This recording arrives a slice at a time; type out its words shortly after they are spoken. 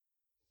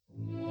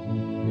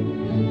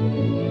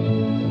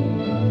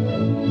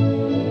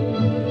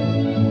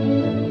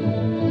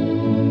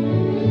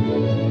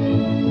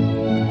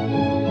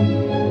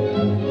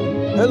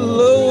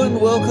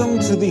welcome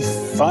to the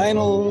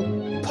final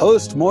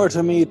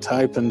post-mortem-y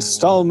type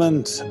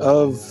installment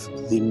of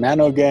the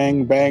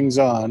Nanogang Bangs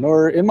On,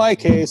 or in my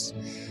case,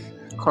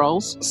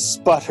 crawls,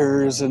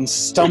 sputters, and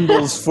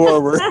stumbles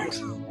forward.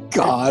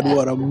 God,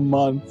 what a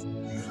month.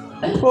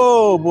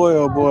 Oh boy,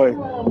 oh boy.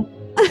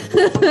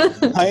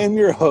 I am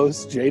your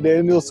host, J.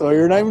 Daniel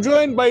Sawyer, and I'm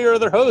joined by your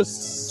other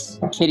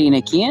hosts, Kitty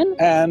Nikian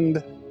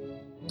and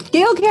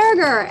Gail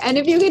Carragher. And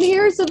if you can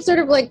hear some sort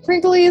of like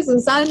crinklies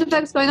and sound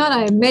effects going on,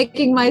 I am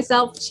making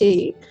myself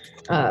tea.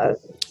 So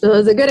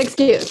it's a good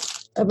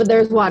excuse. But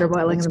there's water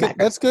boiling in the background.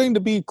 That's going to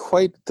be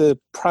quite the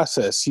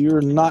process.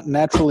 You're not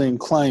naturally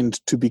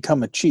inclined to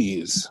become a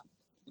cheese.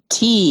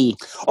 Tea.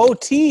 Oh,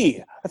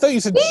 tea. I thought you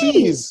said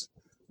cheese.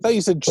 I thought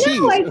you said cheese.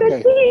 No, I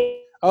said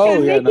tea.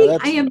 Oh,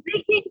 I am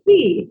making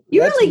tea.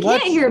 You really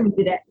can't hear me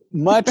today.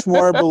 Much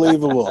more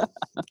believable.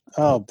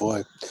 Oh,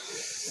 boy.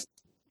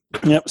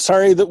 Yep,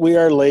 sorry that we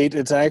are late.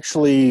 It's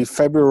actually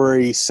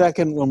February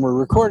 2nd when we're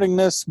recording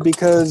this,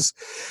 because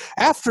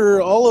after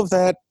all of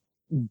that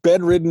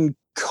bedridden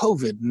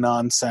COVID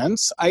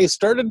nonsense, I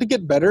started to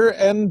get better,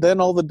 and then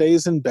all the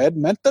days in bed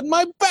meant that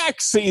my back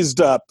seized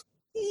up.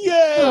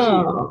 Yay!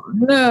 Oh,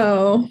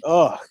 no.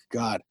 Oh,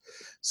 God.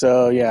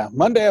 So, yeah,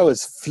 Monday I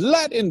was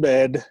flat in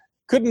bed,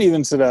 couldn't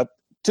even sit up.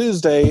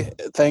 Tuesday,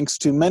 thanks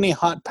to many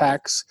hot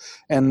packs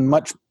and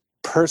much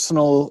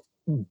personal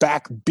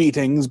back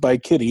beatings by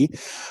Kitty,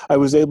 I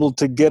was able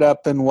to get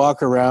up and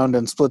walk around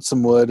and split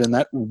some wood, and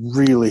that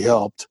really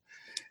helped.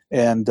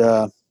 And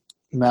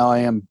now I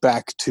am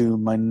back to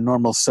my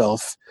normal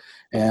self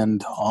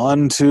and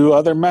on to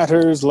other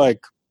matters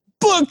like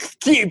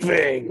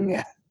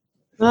bookkeeping.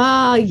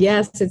 Ah,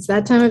 yes, it's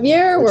that time of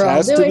year. Which We're all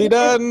has doing to be it.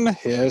 done.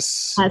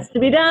 Yes. Has to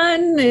be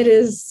done. It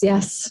is,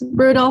 yes,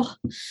 brutal.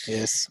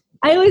 Yes.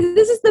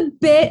 This is the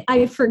bit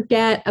I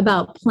forget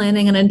about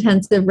planning an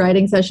intensive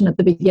writing session at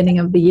the beginning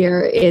of the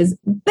year is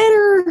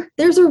better.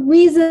 There's a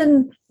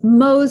reason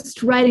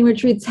most writing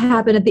retreats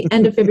happen at the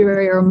end of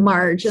February or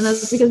March, and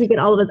that's because we get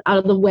all of it out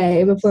of the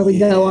way before we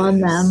go on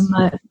them.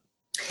 But,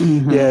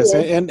 yes,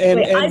 and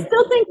I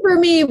still think for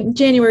me,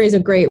 January is a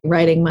great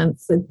writing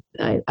month.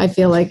 I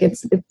feel like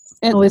it's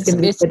always going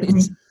to be good for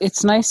me.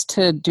 It's nice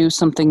to do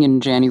something in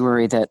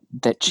January that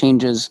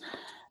changes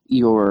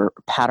your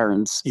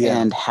patterns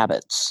and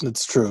habits.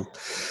 That's true.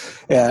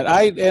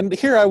 And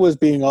here I was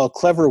being all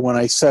clever when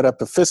I set up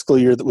a fiscal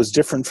year that was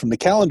different from the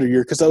calendar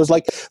year, because I was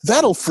like,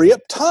 that'll free up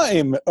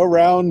time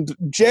around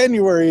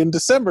January and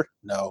December.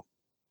 Nope,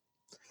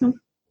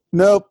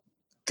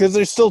 because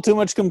there's still too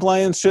much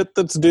compliance shit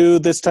that's due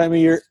this time of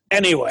year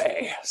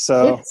anyway.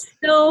 So it's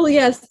still,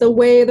 yes, the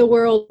way the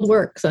world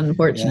works,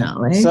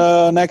 unfortunately. Yeah.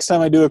 So next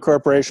time I do a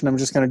corporation, I'm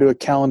just going to do a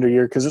calendar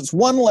year, because it's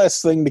one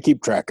less thing to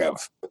keep track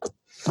of.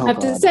 I have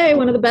to say,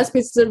 one of the best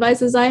pieces of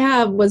advice I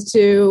have was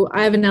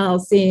I have an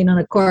LLC,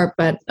 not a corp,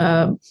 but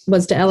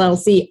was to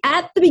LLC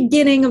at the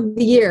beginning of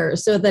the year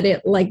so that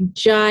it like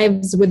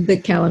jives with the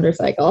calendar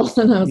cycle.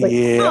 And I was like,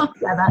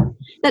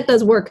 that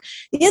does work.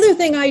 The other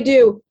thing I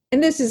do,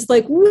 and this is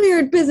like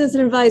weird business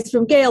advice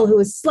from Gail, who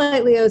is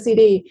slightly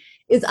OCD,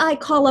 is I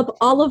call up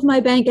all of my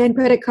bank and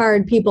credit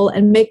card people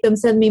and make them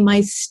send me my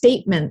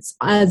statements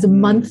as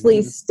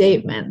monthly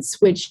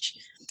statements, which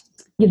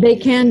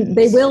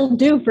they will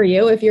do for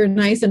you if you're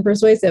nice and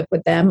persuasive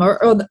with them, or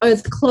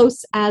as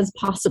close as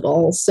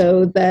possible,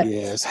 so that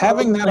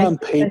having that on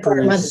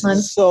paper is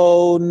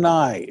so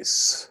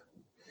nice.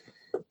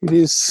 It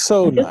is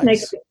so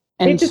nice,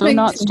 and so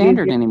not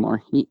standard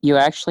anymore. You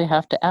actually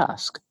have to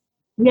ask.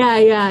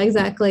 Yeah,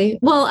 exactly.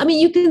 Well, I mean,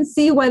 you can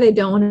see why they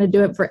don't want to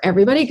do it for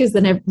everybody, because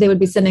then they would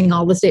be sending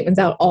all the statements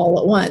out all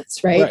at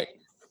once, right?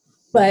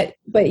 But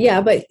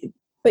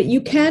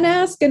you can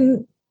ask,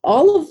 and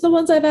all of the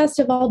ones I've asked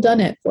have all done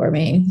it for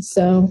me.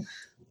 So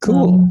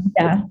cool.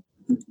 And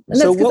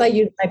that's because I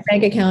use my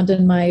bank account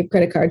and my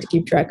credit card to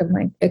keep track of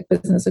my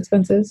business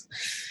expenses.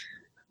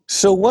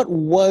 So what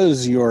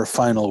was your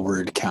final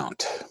word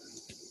count?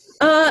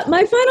 My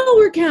final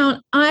word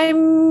count,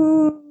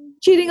 I'm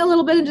cheating a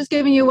little bit and just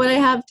giving you what I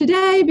have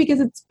today because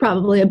it's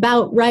probably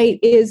about right,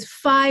 is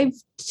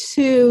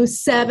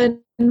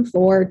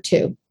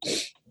 52742.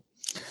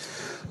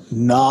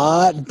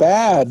 Not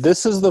bad.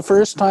 This is the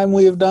first time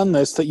we have done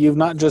this that you've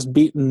not just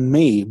beaten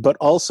me, but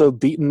also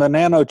beaten the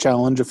Nano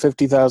Challenge of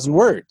 50,000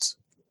 words.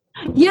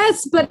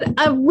 Yes, but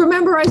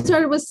remember I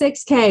started with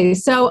 6K.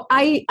 So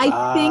I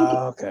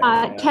think,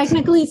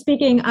 technically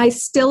speaking, I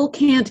still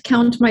can't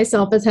count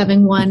myself as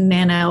having one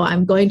nano.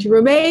 I'm going to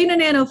remain a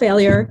nano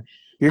failure.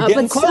 You're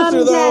getting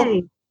closer,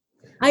 though.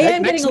 I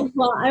am getting a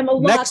lot. I'm a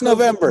lot. Next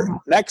November.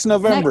 Next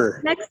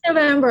November,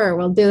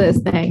 we'll do this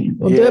thing.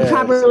 We'll do it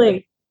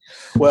properly.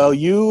 Well,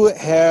 you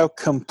have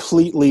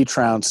completely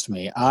trounced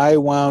me. I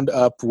wound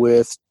up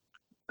with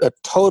a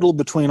total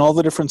between all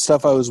the different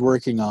stuff I was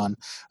working on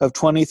of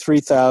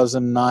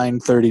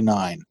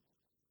 23,939.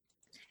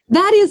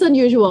 That is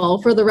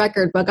unusual for the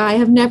record book. I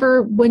have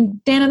never,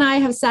 when Dan and I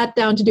have sat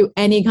down to do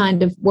any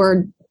kind of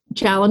word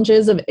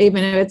challenges, of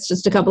even if it's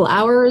just a couple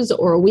hours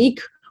or a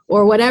week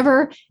or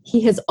whatever,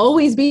 he has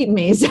always beaten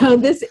me. So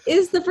this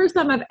is the first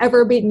time I've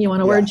ever beaten you on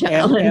a word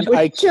challenge,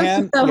 which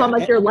shows how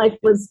much your life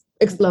was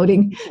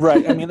exploding.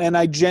 Right. I mean, and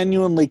I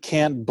genuinely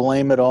can't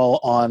blame it all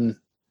on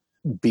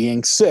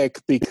being sick,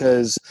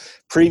 because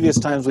previous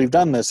times we've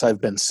done this,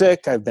 I've been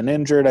sick, I've been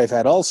injured, I've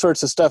had all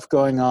sorts of stuff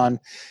going on.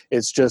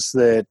 It's just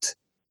that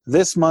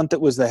this month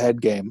it was the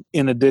head game.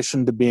 In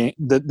addition to being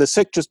the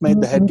sick, just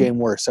made the head game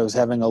worse. I was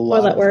having a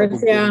lot of trouble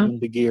getting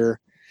into gear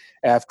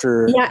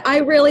after. Yeah, I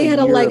really had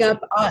a leg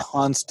up.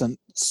 Constant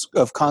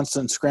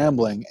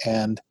scrambling,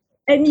 and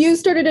you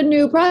started a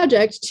new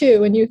project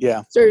too, and you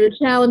started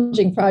a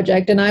challenging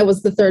project, and I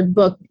was the third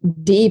book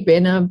deep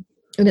in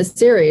a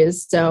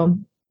series. So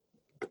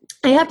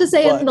I have to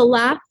say, in the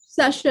last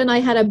session, I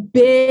had a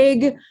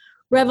big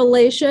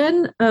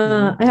revelation.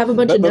 I have a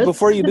bunch of notes. But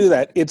before you do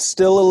that, it's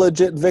still a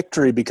legit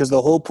victory, because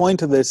the whole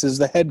point of this is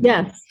the head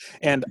game. Yes,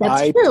 and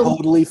I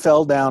totally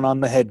fell down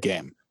on the head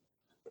game.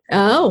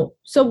 Oh,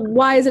 so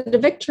why is it a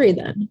victory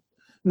then?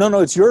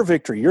 No, it's your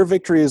victory. Your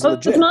victory is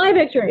legit. It's my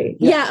victory.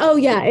 Yeah. Oh,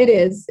 yeah. It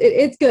is.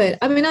 It's good.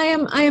 I mean, I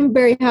am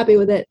very happy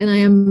with it,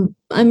 and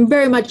I'm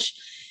very much.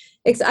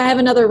 I have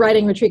another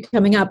writing retreat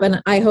coming up,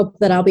 and I hope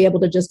that I'll be able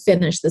to just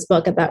finish this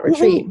book at that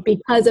retreat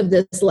because of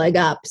this leg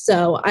up.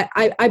 So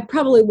I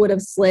probably would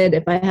have slid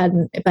if I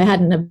hadn't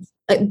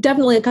have.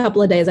 Definitely a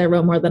couple of days I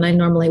wrote more than I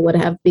normally would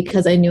have,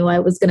 because I knew I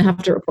was going to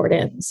have to report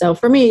in. So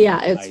for me,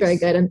 it's very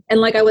good. And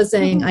like I was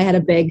saying, I had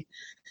a big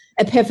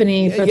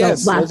epiphany for the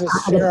last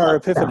our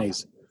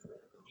epiphanies. So.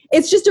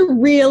 It's just a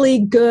really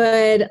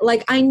good,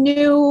 I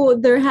knew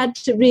there had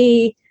to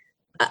be,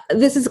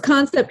 this is a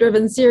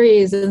concept-driven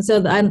series, and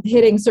so I'm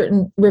hitting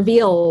certain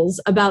reveals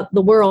about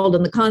the world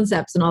and the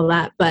concepts and all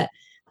that, but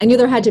I knew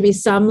there had to be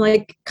some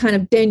kind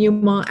of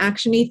denouement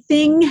action-y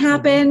thing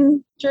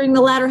happen during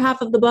the latter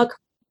half of the book,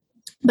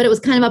 but it was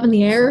kind of up in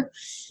the air.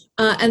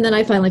 And then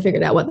I finally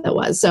figured out what that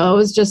was. So it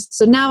was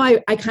so now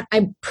I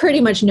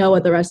pretty much know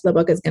what the rest of the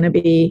book is going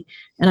to be,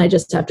 and I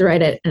just have to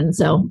write it. And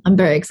so I'm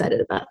very excited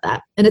about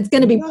that. And it's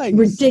going to be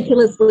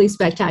ridiculously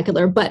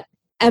spectacular, but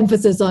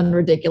emphasis on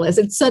ridiculous.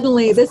 It's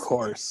suddenly, this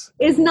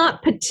is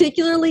not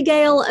particularly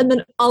Gale, and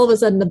then all of a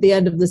sudden at the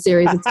end of the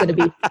series, it's going to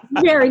be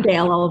very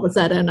Gale all of a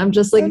sudden. I'm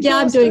just like,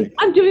 fantastic.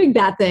 I'm doing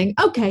that thing.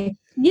 Okay.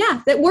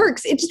 Yeah, that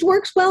works. It just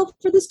works well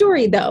for the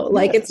story though.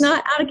 It's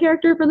not out of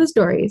character for the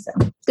story. So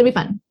it's going to be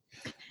fun.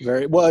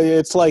 Very well.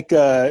 It's like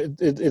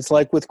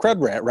with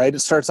Crud Rat, right? It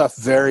starts off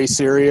very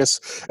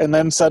serious, and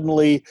then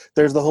suddenly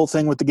there's the whole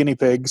thing with the guinea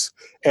pigs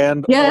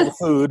and all the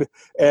food,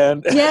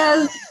 and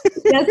yes,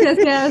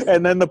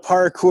 and then the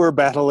parkour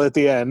battle at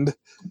the end.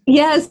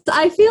 Yes,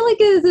 I feel like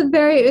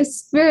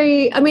it's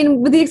very. I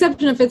mean, with the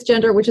exception of Fifth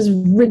Gender, which is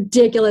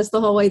ridiculous the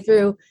whole way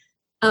through,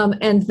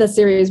 and the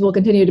series will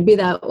continue to be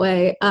that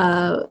way.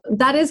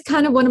 That is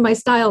kind of one of my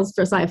styles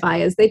for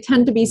sci-fi. Is they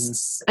tend to be.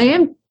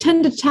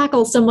 Tend to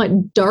tackle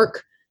somewhat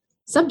dark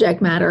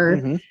subject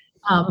matter,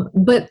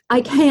 but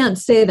I can't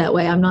say that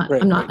way. I'm not.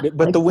 I'm not.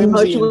 But the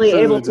emotionally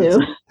able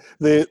to.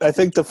 I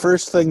think the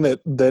first thing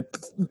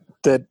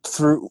that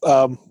through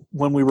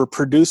when we were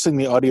producing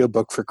the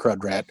audiobook for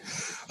Crud Rat,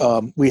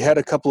 we had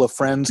a couple of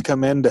friends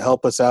come in to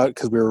help us out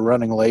because we were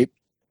running late.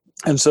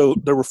 And so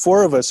there were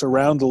 4 of us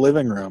around the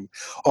living room,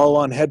 all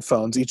on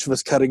headphones, each of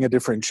us cutting a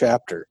different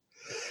chapter.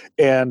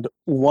 And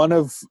one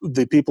of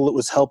the people that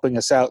was helping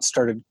us out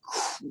started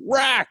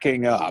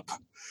cracking up.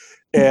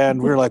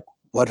 And we were like,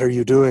 "What are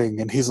you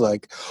doing?" And he's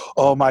like,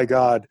 "Oh my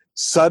God,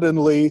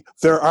 suddenly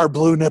there are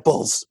blue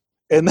nipples."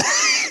 And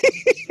that's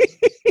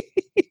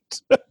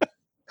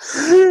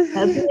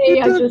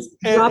me. I just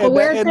drop a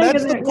weird thing. And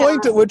that's the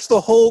point at which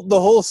the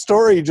whole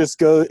story just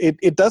goes.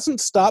 It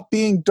doesn't stop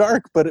being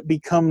dark, but it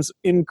becomes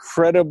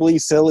incredibly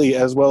silly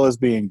as well as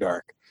being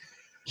dark.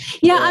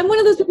 Yeah, I'm one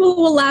of those people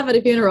who will laugh at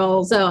a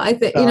funeral. So I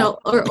think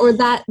or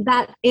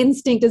that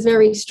instinct is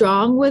very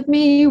strong with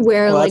me.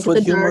 Where that's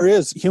what humor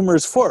is. Humor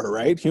is for,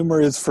 right? Humor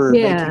is for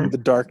making the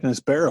darkness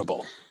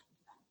bearable.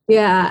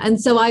 Yeah,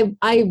 and so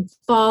I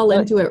fall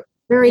into it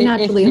very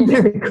naturally and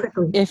very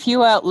quickly. If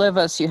you outlive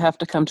us, you have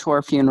to come to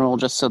our funeral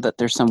just so that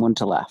there's someone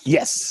to laugh.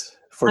 Yes,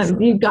 for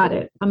sure. You got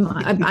it. And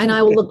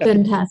I will look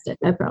fantastic.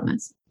 I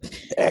promise.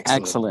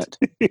 Excellent.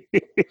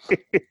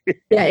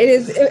 Yeah, it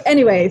is.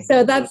 Anyway,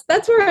 so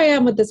that's where I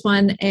am with this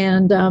one,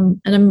 and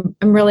I'm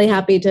really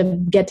happy to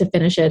get to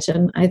finish it,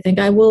 and I think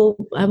I will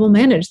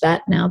manage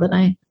that now that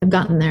I have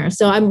gotten there.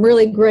 So I'm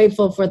really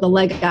grateful for the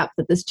leg up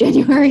that this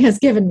January has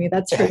given me.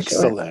 That's for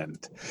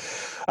excellent.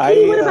 Sure.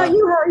 Kitty, what about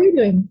you? How are you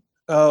doing?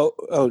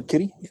 Oh,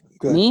 Kitty.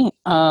 Go ahead. Me.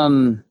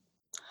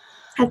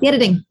 How's the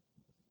editing?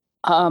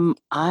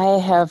 I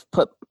have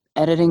put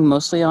editing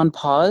mostly on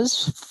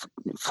pause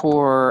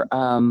for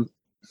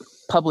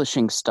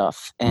publishing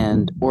stuff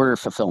and order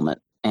fulfillment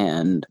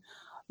and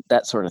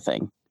that sort of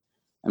thing.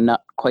 I'm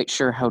not quite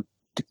sure how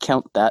to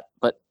count that,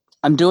 but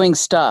I'm doing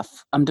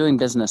stuff. I'm doing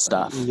business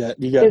stuff.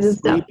 You got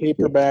 3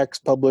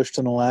 paperbacks published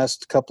in the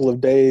last couple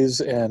of days,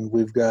 and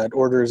we've got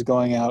orders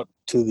going out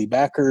to the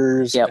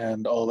backers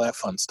and all that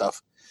fun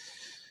stuff.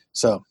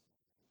 So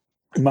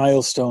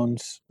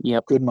milestones.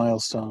 Yep. Good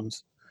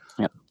milestones.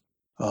 Yep.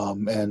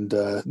 And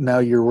now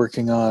you're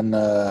working on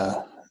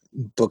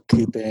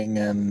bookkeeping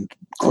and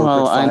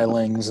corporate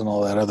filings and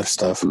all that other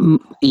stuff.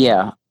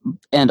 Yeah,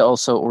 and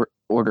also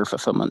order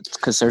fulfillment,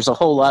 because there's a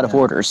whole lot of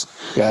orders.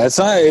 Yeah, it's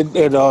not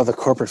the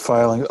corporate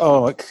filing.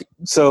 Oh,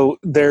 so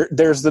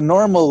there's the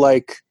normal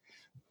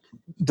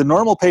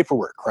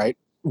paperwork, right?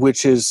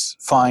 Which is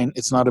fine.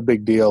 It's not a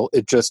big deal.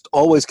 It just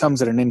always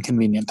comes at an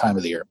inconvenient time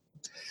of the year.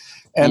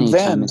 And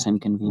Anytime is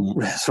inconvenient.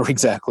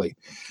 Exactly.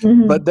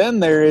 Mhm. But then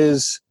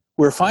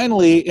we're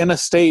finally in a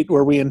state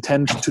where we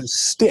intend to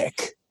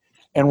stick,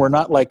 and we're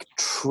not like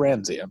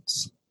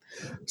transients.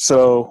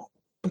 So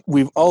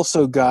we've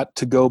also got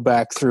to go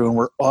back through, and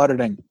we're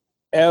auditing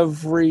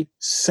every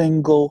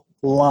single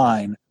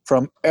line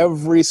from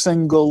every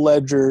single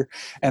ledger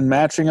and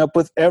matching up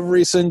with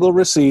every single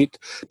receipt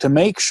to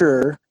make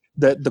sure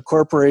that the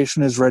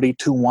corporation is ready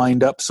to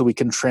wind up so we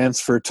can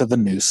transfer to the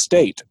new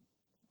state.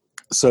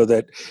 So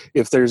that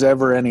if there's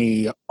ever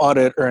any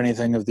audit or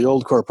anything of the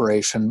old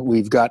corporation,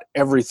 we've got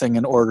everything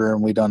in order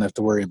and we don't have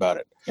to worry about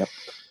it. Yep.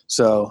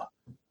 So,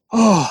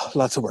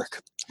 lots of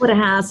work. What a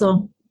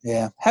hassle.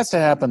 Yeah, has to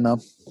happen though.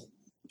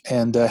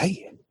 And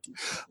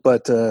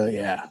but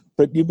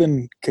you've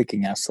been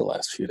kicking ass the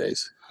last few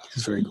days.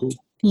 It's very cool.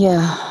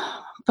 Yeah,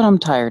 but I'm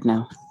tired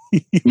now.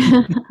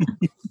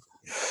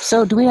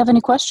 So, do we have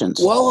any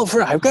questions? Well,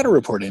 I've got a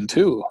report in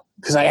too,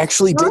 because I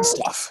actually did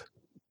stuff.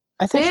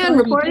 I think Dan,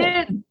 report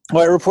it.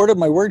 Well, I reported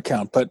my word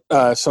count, but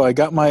so I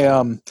got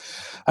my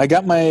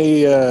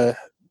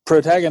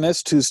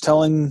protagonist who's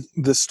telling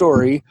the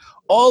story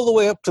all the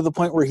way up to the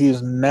point where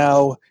he's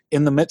now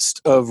in the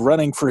midst of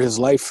running for his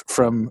life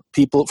from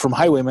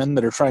highwaymen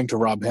that are trying to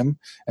rob him,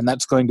 and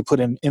that's going to put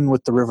him in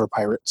with the river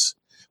pirates,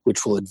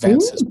 which will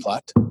advance his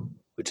plot,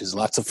 which is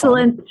lots of fun.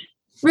 Excellent.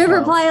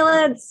 River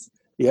pilots.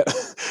 Yeah,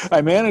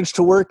 I managed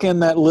to work in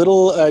that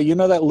little,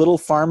 that little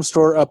farm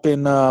store up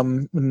in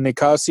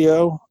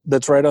Nicasio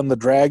that's right on the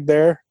drag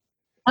there.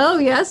 Oh,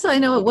 yes, I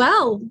know it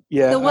well.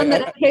 Yeah, the one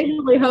that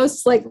occasionally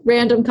hosts like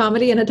random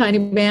comedy in a tiny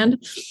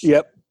band.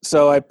 Yep.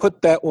 So I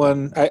put that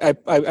one.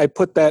 I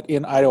put that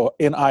in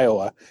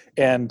Iowa,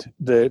 and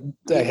I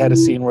had a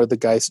scene where the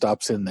guy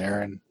stops in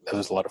there, and that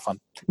was a lot of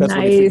fun. That's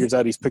when he figures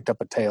out he's picked up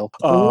a tail.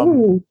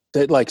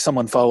 That like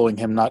someone following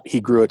him, not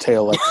he grew a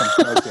tail like some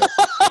Pinocchio.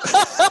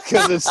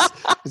 Because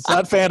it's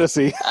not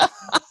fantasy.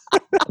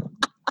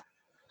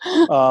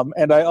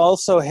 And I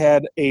also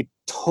had a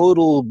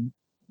total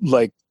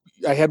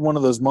I had one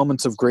of those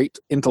moments of great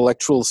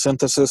intellectual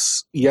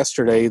synthesis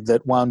yesterday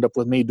that wound up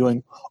with me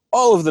doing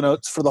all of the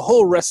notes for the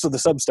whole rest of the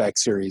Substack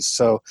series.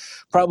 So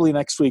probably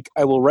next week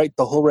I will write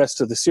the whole rest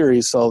of the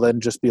series, so I'll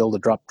then just be able to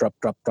drop.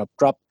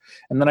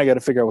 And then I got to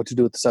figure out what to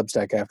do with the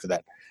Substack after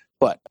that.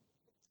 But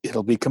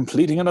it'll be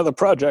completing another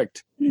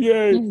project.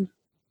 Yay!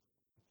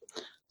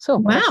 So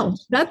wow,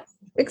 that's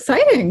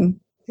exciting.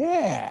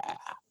 Yeah.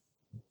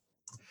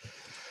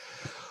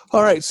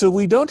 All right, so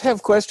we don't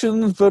have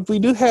questions, but we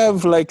do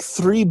have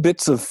 3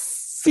 bits of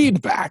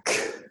feedback.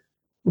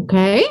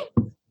 Okay.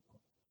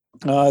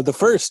 The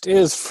first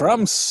is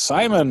from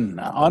Simon.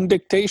 On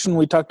dictation,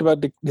 we talked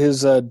about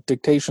his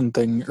dictation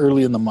thing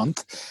early in the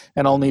month,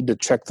 and I'll need to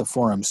check the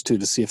forums, too,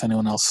 to see if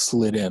anyone else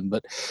slid in.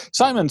 But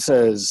Simon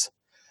says,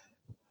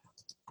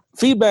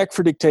 feedback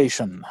for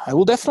dictation. I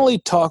will definitely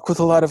talk with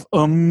a lot of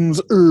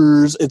ums,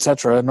 ers,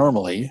 etc.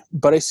 normally,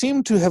 but I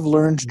seem to have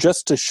learned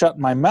just to shut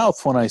my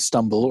mouth when I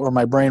stumble or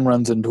my brain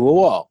runs into a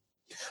wall.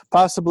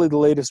 Possibly the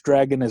latest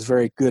dragon is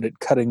very good at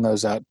cutting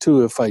those out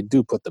too if I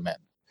do put them in.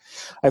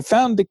 I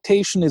found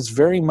dictation is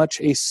very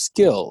much a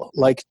skill,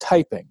 like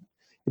typing.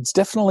 It's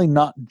definitely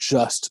not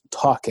just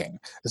talking,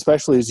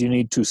 especially as you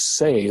need to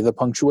say the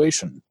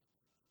punctuation.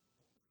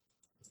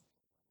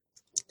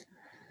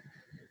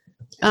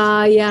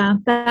 Yeah,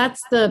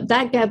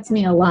 that gets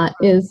me a lot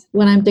is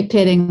when I'm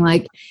dictating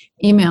like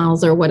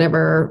emails or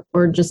whatever,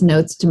 or just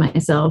notes to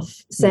myself,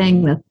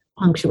 saying the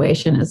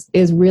punctuation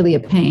is really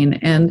a pain.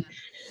 And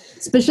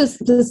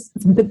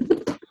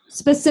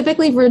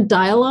specifically for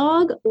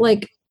dialogue,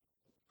 like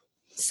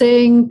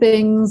saying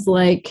things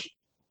like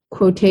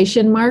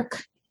quotation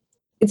mark,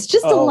 it's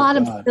just a lot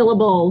of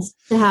syllables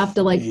to have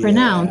to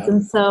pronounce.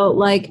 And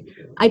so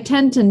I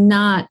tend to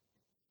not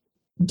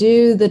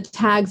do the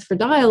tags for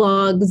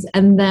dialogues,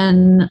 and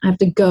then I have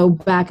to go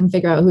back and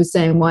figure out who's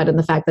saying what and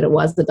the fact that it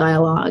was the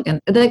dialogue.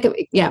 And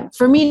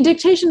for me,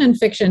 dictation and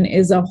fiction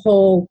is a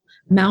whole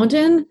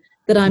mountain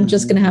that I'm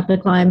just going to have to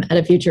climb at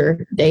a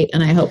future date,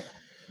 and I hope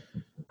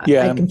I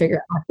can figure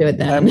out how to do it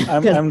then.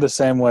 I'm the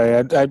same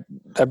way.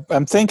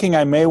 I'm thinking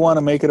I may want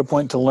to make it a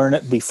point to learn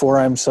it before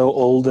I'm so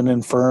old and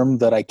infirm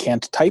that I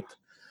can't type,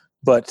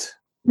 but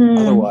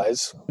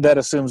otherwise, that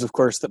assumes, of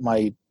course, that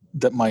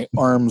my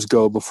arms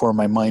go before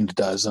my mind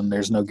does, and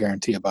there's no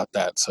guarantee about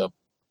that. So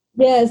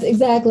yes,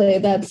 exactly.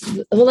 That's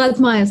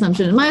my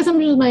assumption. My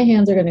assumption is my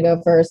hands are going to go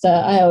first.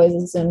 I always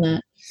assume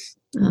that.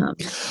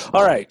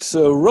 All right.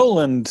 So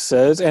Roland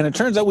says, and it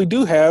turns out we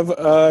do have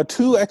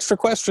 2 extra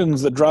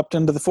questions that dropped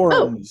into the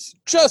forums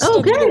just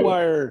under the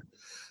wire.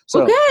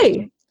 So,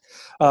 okay.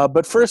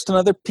 But first,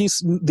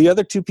 the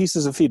other 2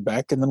 pieces of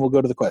feedback, and then we'll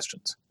go to the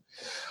questions.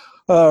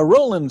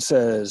 Roland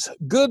says,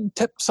 good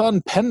tips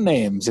on pen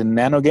names in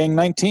Nanogang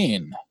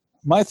 19.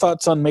 My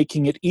thoughts on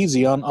making it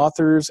easy on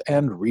authors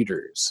and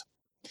readers.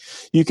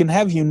 You can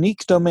have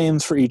unique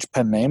domains for each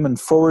pen name and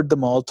forward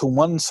them all to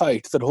one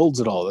site that holds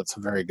it all. That's a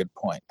very good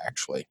point,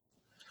 actually.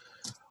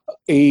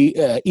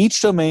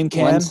 Each domain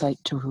can... One site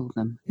to rule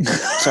them.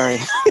 Sorry.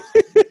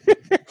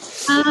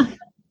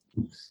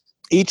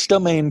 Each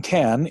domain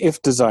can,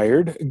 if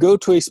desired, go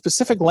to a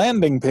specific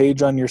landing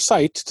page on your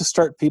site to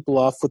start people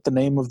off with the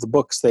name of the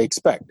books they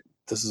expect.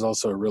 This is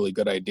also a really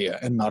good idea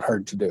and not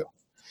hard to do.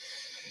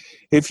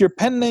 If your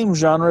pen name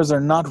genres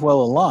are not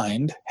well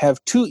aligned,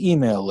 have 2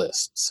 email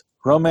lists.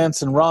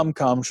 Romance and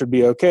rom-com should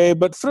be okay,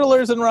 but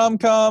thrillers and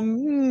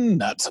rom-com,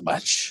 not so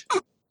much.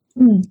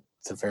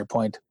 It's a fair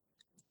point.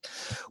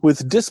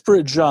 With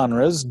disparate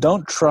genres,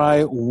 don't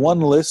try one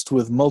list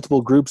with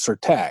multiple groups or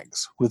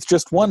tags. With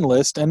just one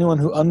list, anyone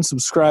who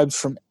unsubscribes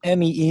from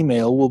any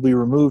email will be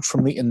removed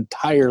from the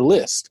entire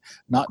list,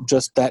 not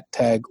just that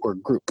tag or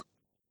group.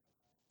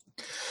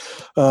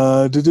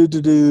 I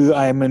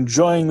am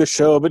enjoying the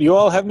show, but you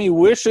all have me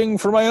wishing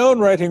for my own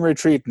writing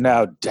retreat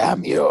now.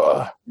 Damn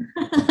you.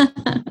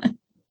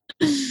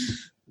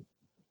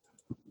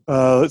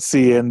 Let's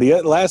see. And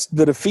the last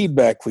bit of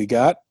feedback we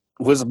got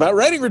was about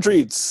writing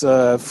retreats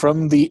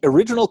from the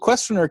original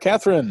questioner,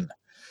 Catherine.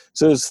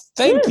 Says,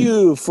 thank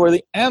you for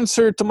the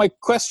answer to my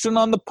question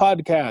on the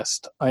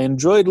podcast. I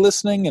enjoyed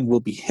listening and will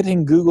be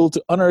hitting Google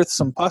to unearth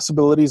some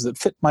possibilities that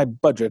fit my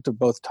budget of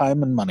both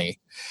time and money.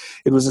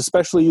 It was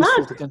especially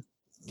useful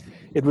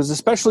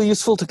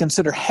to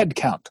consider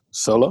headcount.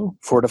 Solo,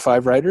 4 to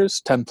 5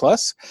 writers, 10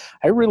 plus.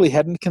 I really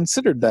hadn't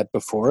considered that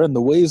before and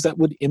the ways that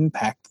would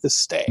impact the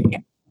stay.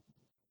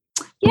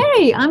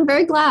 Yay, I'm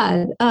very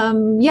glad.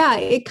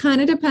 It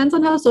kind of depends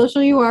on how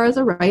social you are as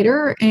a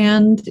writer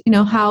and,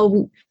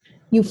 how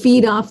you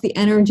feed off the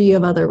energy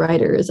of other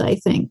writers, I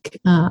think.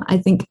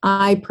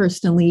 I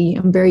personally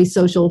am very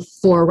social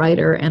for a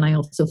writer, and I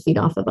also feed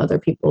off of other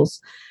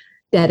people's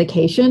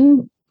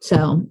dedication.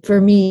 So for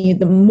me,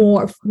 the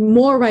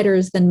more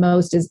writers than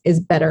most is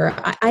better.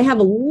 I have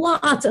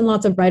lots and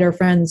lots of writer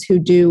friends who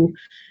do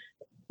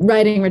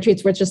writing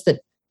retreats where it's just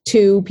that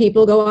 2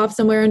 people go off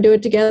somewhere and do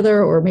it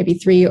together, or maybe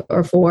 3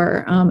 or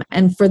 4.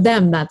 And for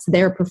them, that's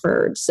their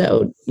preferred.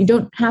 So you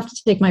don't have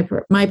to take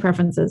my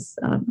preferences.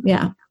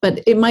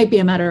 But it might be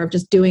a matter of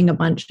just doing a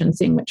bunch and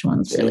seeing which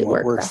ones really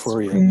work best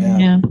for you.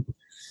 Yeah.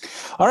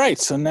 All right.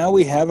 So now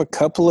we have a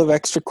couple of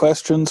extra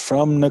questions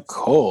from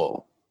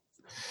Nicole.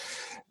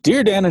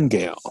 Dear Dan and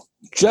Gail,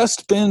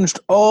 just binged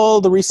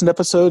all the recent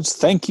episodes.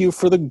 Thank you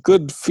for the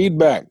good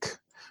feedback.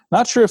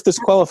 Not sure if this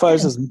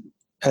qualifies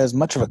as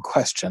much of a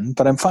question,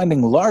 but I'm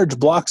finding large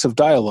blocks of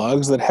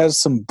dialogues that has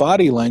some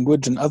body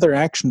language and other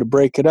action to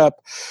break it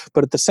up,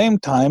 but at the same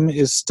time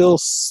is still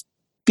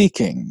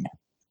speaking.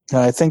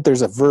 I think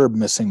there's a verb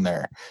missing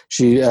there.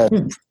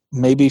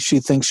 Maybe she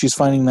thinks she's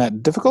finding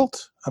that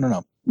difficult? I don't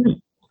know.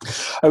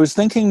 I was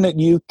thinking that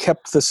you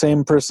kept the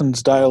same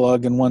person's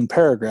dialogue in one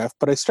paragraph,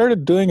 but I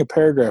started doing a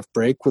paragraph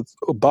break with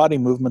a body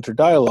movement or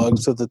dialogue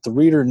so that the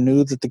reader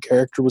knew that the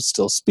character was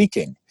still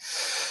speaking,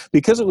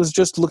 because it was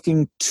just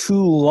looking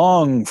too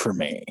long for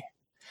me.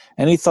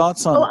 Any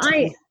thoughts on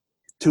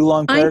too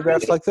long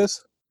paragraphs like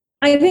this?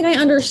 I think I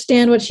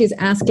understand what she's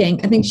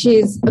asking. I think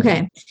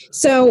okay.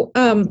 So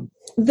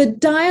the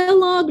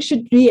dialogue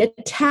should be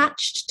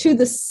attached to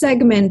the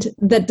segment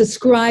that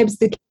describes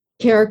the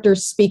character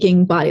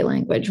speaking body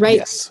language, right?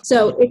 Yes.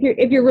 So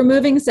if you're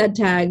removing said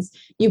tags,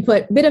 you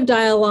put bit of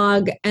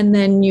dialogue and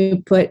then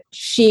you put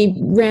she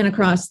ran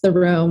across the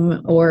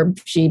room or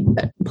she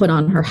put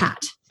on her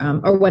hat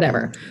or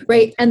whatever,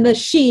 right? And the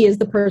she is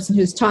the person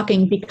who's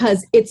talking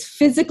because it's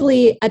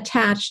physically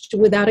attached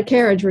without a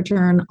carriage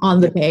return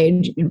on the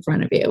page in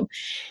front of you.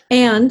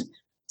 And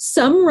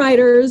some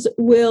writers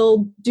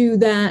will do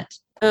that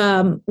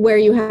where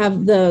you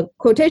have the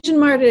quotation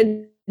marked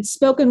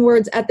spoken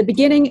words at the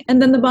beginning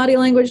and then the body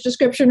language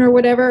description or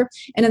whatever.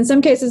 And in some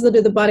cases, they'll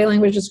do the body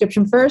language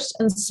description first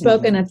and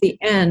spoken at the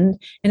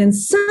end. And in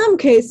some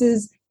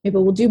cases,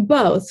 people will do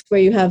both,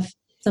 where you have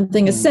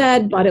something is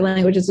said, body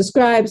language is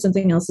described,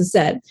 something else is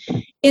said.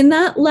 In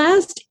that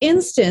last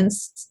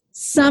instance,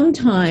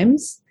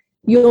 sometimes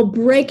you'll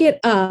break it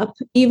up,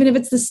 even if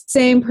it's the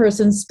same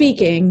person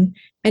speaking,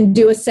 and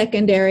do a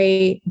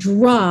secondary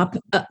drop,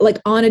 like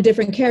on a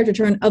different character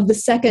turn of the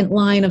second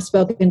line of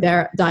spoken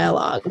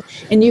dialogue.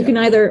 And you can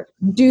either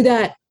do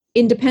that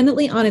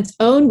independently on its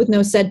own with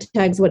no said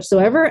tags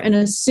whatsoever and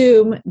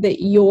assume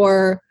that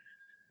your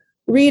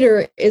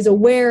reader is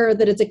aware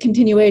that it's a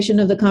continuation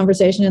of the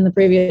conversation in the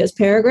previous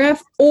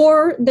paragraph,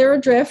 or they're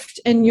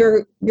adrift and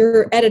your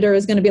editor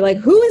is going to be like,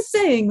 who is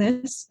saying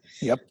this?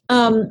 Yep.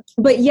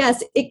 But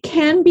yes, it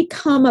can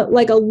become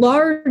like a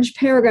large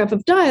paragraph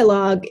of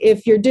dialogue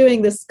if you're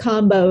doing this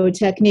combo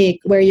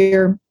technique where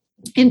you're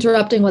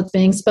interrupting what's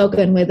being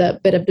spoken with a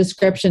bit of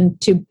description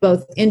to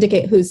both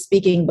indicate who's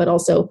speaking, but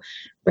also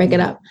break it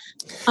up.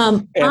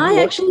 I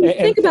actually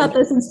think about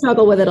this and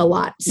struggle with it a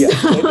lot. Yeah,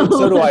 and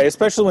so do I,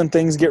 especially when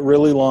things get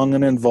really long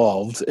and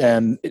involved,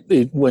 and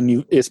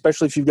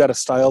especially if you've got a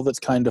style that's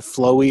kind of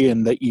flowy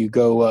and that you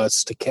go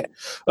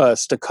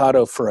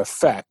staccato for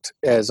effect,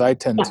 as I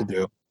tend to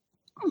do.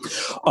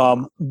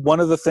 One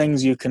of the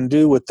things you can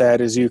do with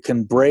that is you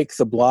can break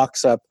the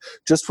blocks up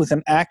just with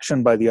an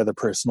action by the other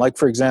person. Like,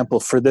 for example,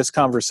 for this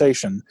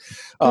conversation,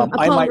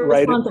 I might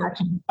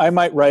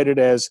write it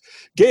as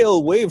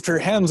Gail waved her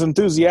hands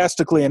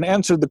enthusiastically and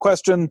answered the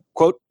question,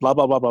 quote, blah,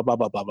 blah, blah, blah, blah,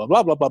 blah, blah, blah,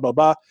 blah, blah, blah, blah,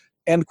 blah,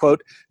 end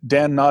quote.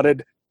 Dan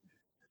nodded,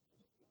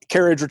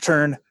 carriage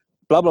return,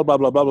 blah, blah, blah,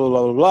 blah, blah, blah,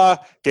 blah, blah, blah,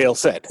 Gail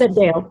said. Said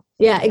Gail.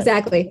 Yeah,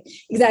 exactly.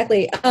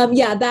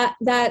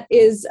 That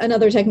is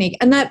another technique.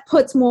 And that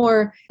puts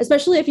more,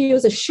 especially if you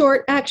use a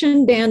short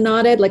action, Dan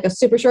nodded, like a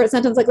super short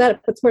sentence like that,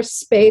 it puts more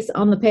space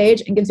on the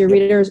page and gives your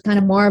readers kind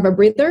of more of a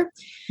breather.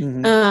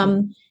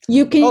 Mm-hmm.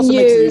 You can also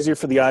makes it easier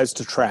for the eyes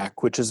to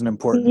track, which is an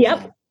important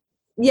thing.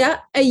 Yeah,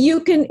 you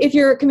can, if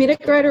you're a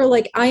comedic writer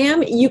like I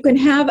am, you can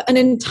have an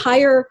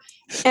entire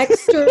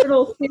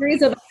external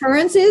series of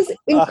occurrences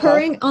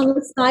occurring on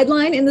the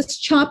sideline in this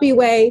choppy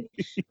way.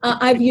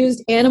 I've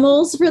used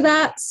animals for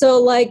that.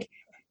 So like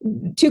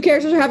two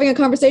characters are having a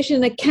conversation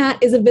and a cat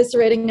is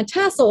eviscerating a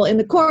tassel in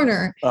the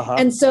corner.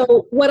 And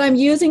so what I'm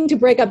using to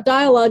break up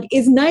dialogue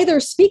is neither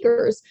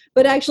speakers,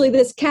 but actually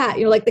this cat,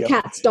 like the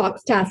cat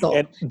stalks tassel.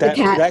 And that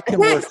can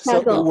work.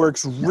 So it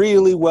works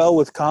really well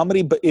with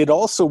comedy, but it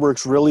also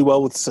works really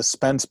well with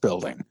suspense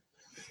building.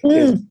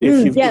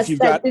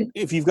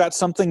 If you've got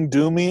something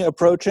doomy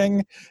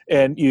approaching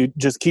and you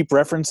just keep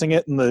referencing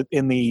it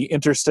in the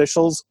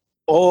interstitials,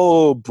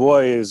 oh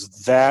boy, is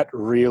that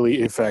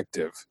really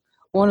effective.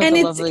 One of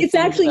the lovely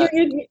things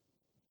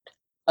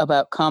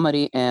about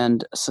comedy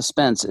and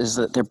suspense is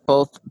that they're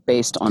both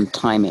based on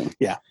timing.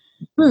 Yeah.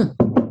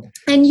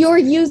 And you're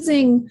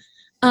using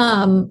a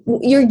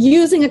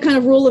kind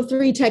of rule of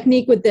three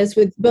technique with this,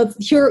 with both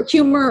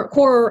humor,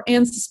 horror,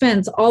 and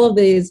suspense, all of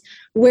these,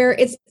 where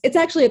it's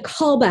actually a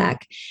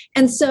callback.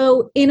 And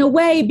so in a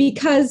way,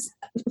 because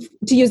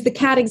to use the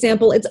cat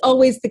example, it's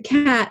always the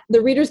cat,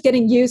 the reader's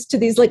getting used to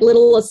these like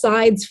little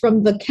asides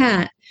from the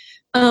cat.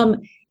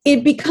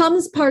 It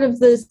becomes part of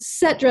the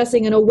set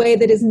dressing in a way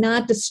that is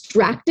not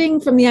distracting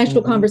from the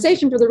actual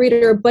conversation for the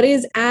reader, but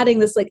is adding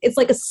this, like, it's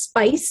like a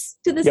spice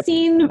to the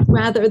scene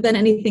rather than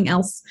anything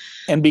else.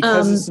 And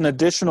because it's an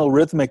additional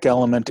rhythmic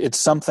element, it's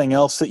something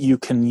else that you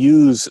can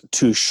use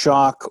to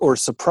shock or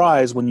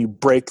surprise when you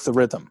break the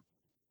rhythm.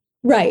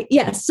 Right.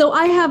 Yes. So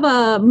I have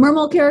a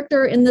mermal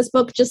character in this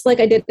book, just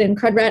like I did in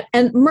Crudrat,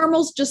 and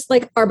mermals just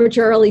like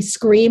arbitrarily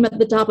scream at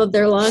the top of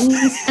their lungs.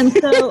 And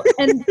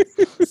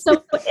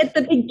so at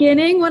the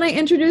beginning, when I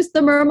introduced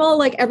the mermal,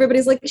 like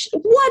everybody's like,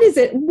 what is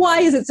it? Why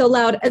is it so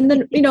loud? And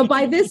then,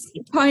 by this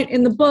point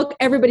in the book,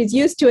 everybody's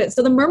used to it.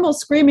 So the mermal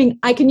screaming,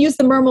 I can use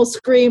the mermal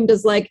screamed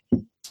as like,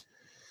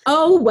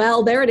 oh,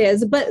 well, there it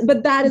is.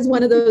 But that is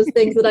one of those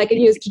things that I can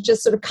use to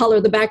just sort of color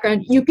the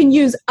background. You can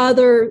use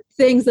other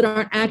things that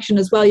aren't action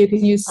as well. You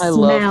can use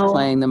smell. I love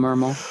playing the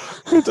mermal.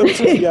 I'm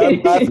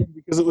laughing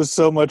because it was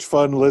so much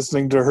fun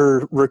listening to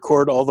her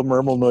record all the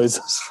mermal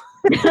noises.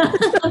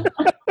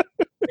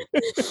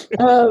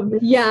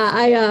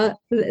 They're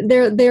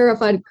a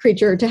fun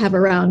creature to have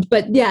around.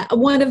 But yeah,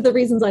 one of the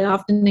reasons I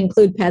often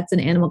include pets and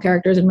animal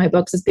characters in my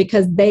books is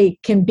because they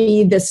can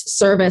be this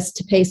service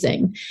to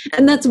pacing,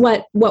 and that's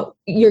what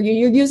you're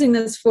using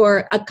this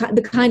for,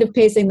 the kind of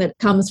pacing that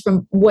comes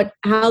from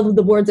how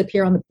the words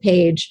appear on the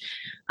page,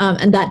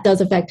 and that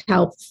does affect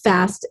how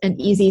fast and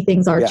easy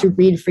things are to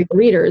read for your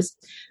readers.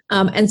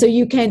 And so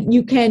you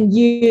can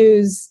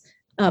use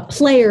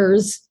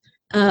players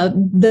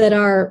that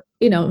are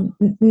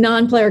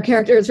non-player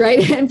characters, right?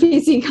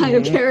 NPC kind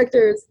of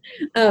characters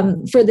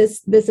for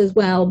this as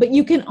well. But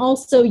you can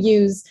also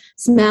use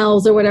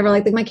smells or whatever.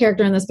 Like my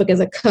character in this book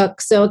is a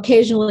cook, so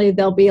occasionally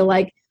there'll be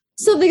like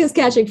something is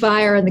catching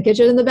fire in the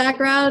kitchen in the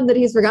background that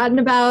he's forgotten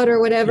about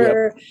or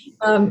whatever,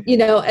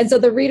 and so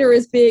the reader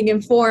is being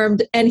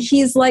informed and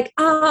he's like,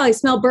 I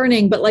smell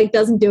burning, but like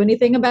doesn't do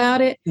anything about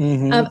it.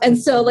 And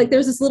so like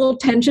there's this little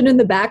tension in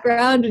the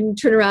background and you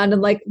turn around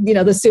and like,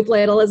 the soup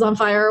ladle is on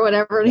fire or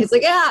whatever. And he's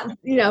like,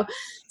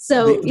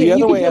 so the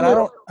other way,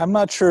 and I'm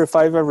not sure if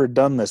I've ever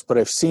done this, but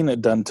I've seen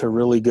it done to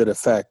really good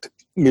effect,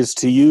 is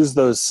to use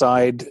those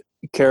side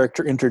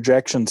character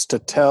interjections to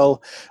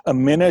tell a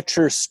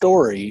miniature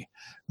story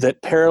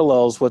that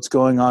parallels what's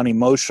going on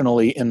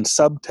emotionally in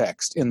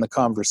subtext in the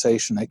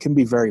conversation. It can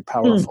be very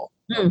powerful.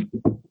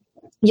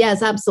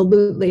 Yes,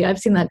 absolutely. I've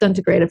seen that done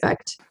to great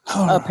effect.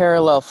 A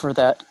parallel for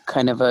that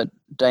kind of a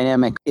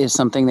dynamic is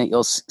something that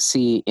you'll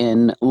see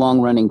in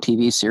long-running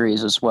TV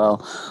series as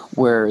well,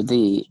 where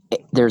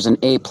there's an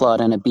A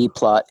plot and a B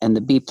plot, and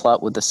the B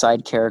plot with the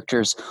side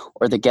characters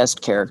or the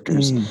guest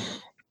characters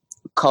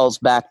calls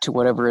back to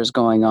whatever is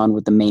going on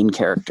with the main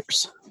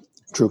characters.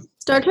 True.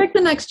 Star Trek: The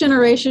Next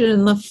Generation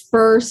in the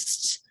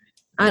first,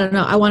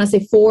 I want to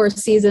say 4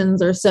 seasons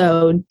or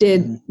so,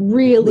 did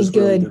really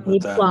good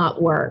deep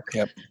plot work.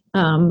 Yep.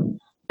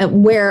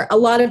 where a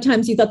lot of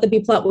times you thought the B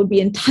plot would be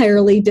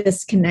entirely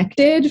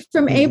disconnected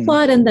from A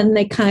plot, and then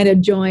they kind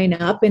of join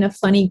up in a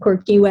funny,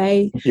 quirky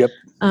way. Yep.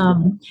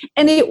 And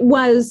it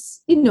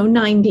was,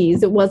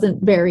 90s. It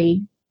wasn't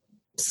very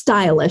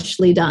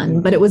stylishly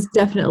done, but it was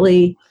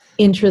definitely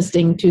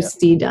interesting to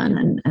see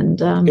done.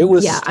 And it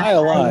was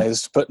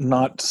stylized, but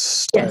not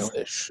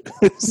stylish.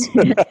 Yes.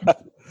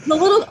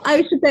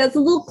 I should say it's a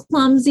little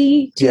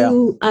clumsy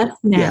to us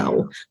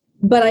now,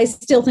 but I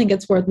still think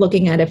it's worth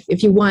looking at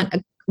if you want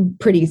a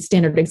pretty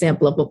standard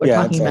example of what we're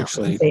talking about.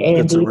 Actually,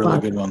 it's a really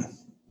good one.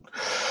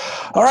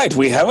 All right,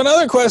 we have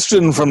another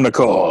question from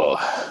Nicole.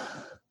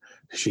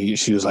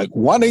 She was like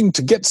wanting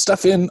to get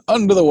stuff in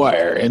under the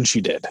wire, and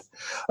she did.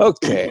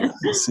 Okay,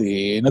 let's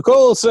see.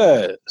 Nicole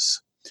says,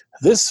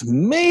 this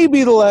may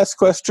be the last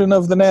question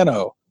of the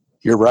Nano.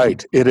 You're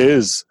right, it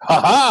is.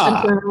 Ha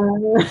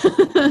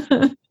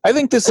ha! I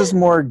think this is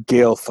more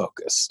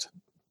Gail-focused.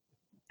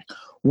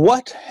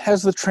 What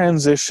has the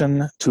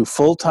transition to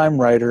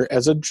full-time writer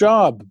as a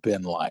job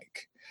been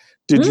like?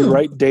 Did you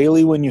write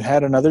daily when you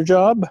had another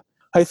job?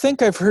 I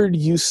think I've heard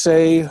you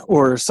say,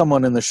 or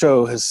someone in the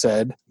show has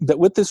said, that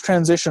with this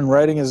transition,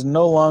 writing is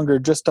no longer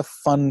just a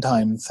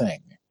fun-time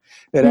thing.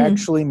 It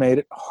actually made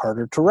it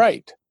harder to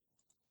write.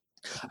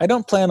 I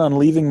don't plan on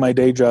leaving my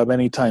day job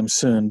anytime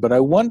soon, but I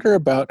wonder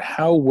about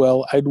how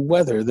well I'd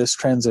weather this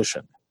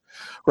transition.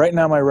 Right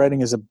now, my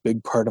writing is a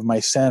big part of my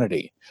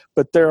sanity,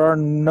 but there are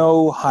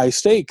no high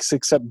stakes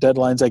except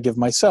deadlines I give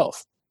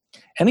myself.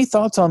 Any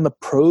thoughts on the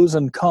pros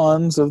and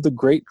cons of the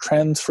great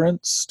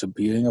transference to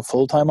being a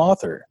full-time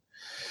author?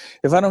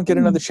 If I don't get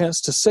another chance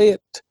to say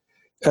it,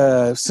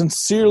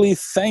 sincerely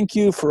thank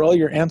you for all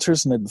your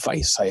answers and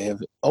advice. I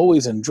have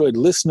always enjoyed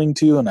listening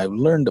to you, and I've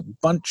learned a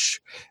bunch.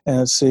 And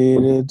let's see,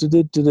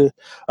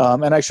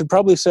 and I should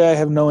probably say I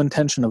have no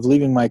intention of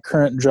leaving my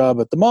current job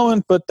at the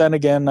moment, but then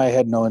again, I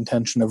had no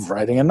intention of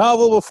writing a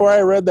novel before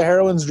I read The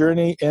Heroine's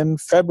Journey in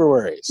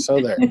February. So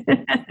there.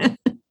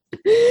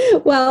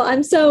 Well,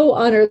 I'm so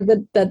honored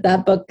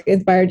that book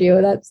inspired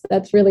you.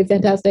 That's really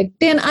fantastic.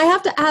 Dan, I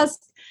have to ask,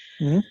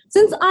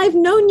 since I've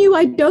known you,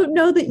 I don't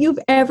know that you've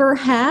ever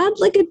had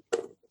like a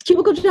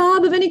cubicle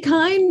job of any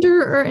kind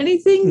or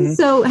anything.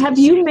 So have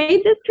you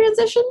made this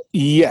transition?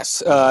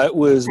 Yes, it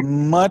was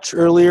much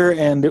earlier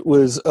and it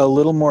was a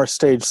little more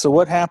staged. So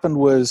what happened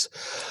was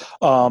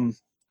the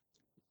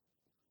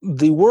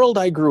world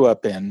I grew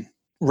up in,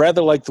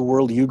 rather like the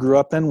world you grew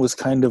up in, was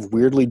kind of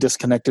weirdly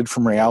disconnected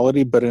from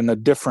reality, but in a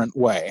different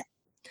way.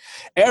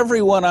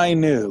 Everyone I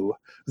knew,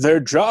 their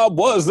job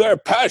was their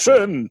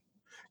passion.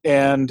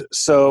 And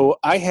so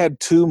I had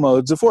two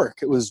modes of work.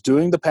 It was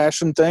doing the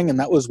passion thing, and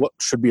that was what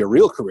should be a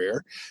real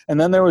career. And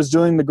then there was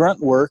doing the grunt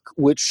work,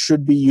 which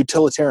should be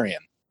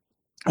utilitarian.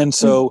 And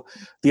so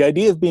the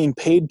idea of being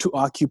paid to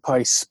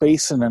occupy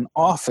space in an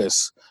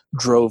office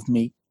drove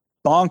me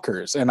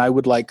bonkers. And I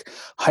would like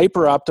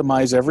hyper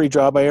optimize every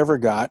job I ever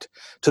got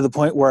to the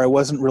point where I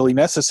wasn't really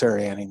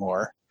necessary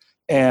anymore.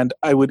 And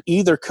I would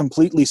either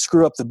completely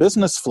screw up the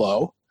business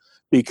flow,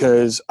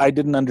 because I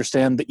didn't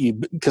understand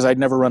because I'd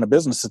never run a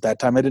business at that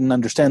time, I didn't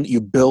understand that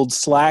you build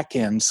slack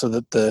in so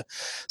that the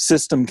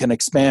system can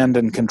expand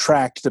and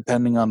contract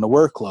depending on the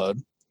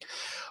workload.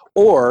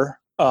 Or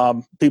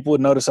people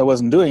would notice I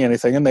wasn't doing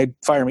anything and they'd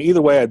fire me.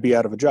 Either way, I'd be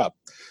out of a job.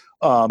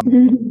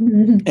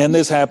 And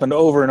this happened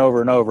over and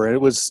over and over.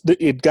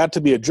 It got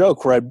to be a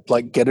joke where I'd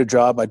like get a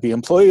job, I'd be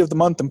employee of the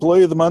month, and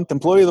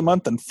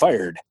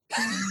fired.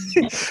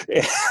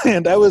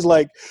 And I was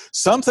like,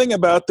 something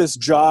about this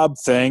job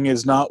thing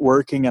is not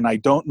working and I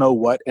don't know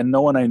what, and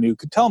no one I knew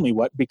could tell me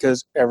what,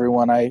 because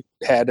everyone I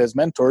had as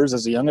mentors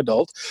as a young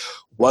adult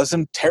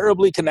wasn't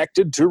terribly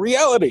connected to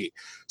reality.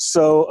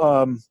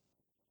 So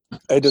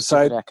I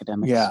decided,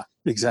 yeah,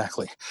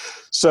 exactly.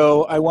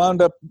 So I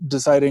wound up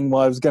deciding,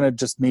 well, I was going to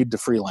just need to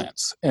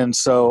freelance. And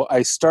so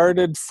I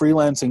started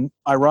freelancing,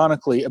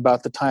 ironically,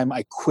 about the time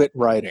I quit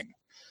writing.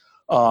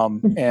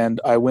 And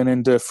I went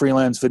into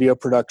freelance video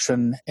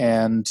production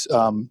and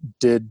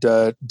did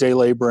day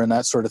labor and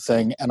that sort of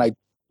thing. And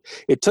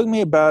it took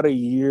me about a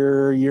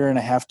year and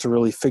a half to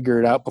really figure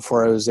it out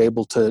before I was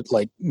able to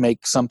like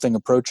make something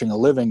approaching a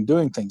living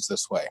doing things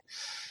this way.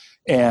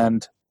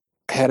 And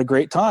I had a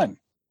great time.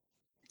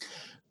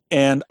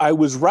 And I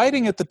was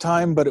writing at the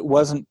time, but it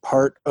wasn't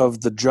part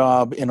of the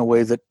job in a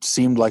way that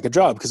seemed like a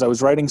job, because I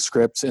was writing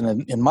scripts,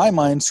 and in my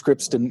mind,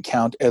 scripts didn't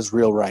count as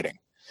real writing.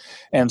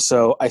 And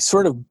so I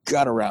sort of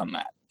got around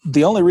that.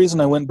 The only reason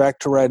I went back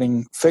to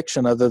writing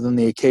fiction, other than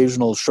the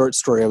occasional short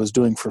story I was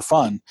doing for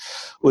fun,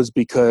 was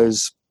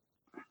because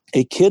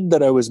a kid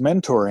that I was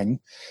mentoring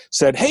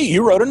said, "Hey,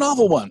 you wrote a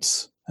novel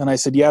once." And I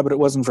said, "Yeah, but it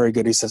wasn't very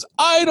good." He says,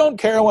 "I don't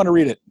care, I want to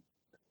read it."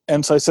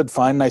 And so I said,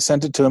 fine, and I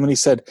sent it to him, and he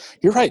said,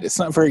 "You're right, it's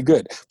not very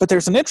good, but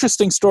there's an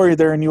interesting story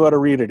there, and you ought to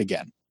read it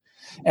again."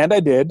 And I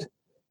did,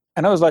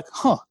 and I was like,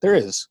 there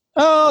is.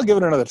 Oh, I'll give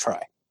it another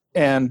try.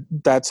 And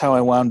that's how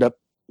I wound up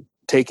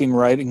taking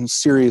writing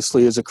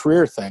seriously as a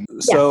career thing.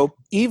 So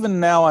even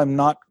now, I'm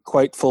not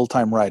quite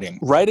full-time writing.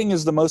 Writing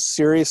is the most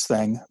serious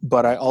thing,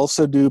 but I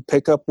also do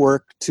pickup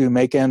work to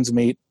make ends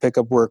meet,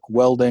 pickup work,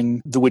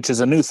 welding, which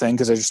is a new thing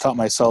because I just taught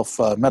myself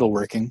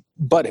metalworking,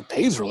 but it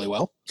pays really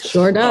well.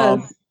 Sure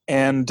does.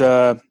 And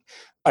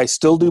I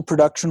still do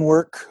production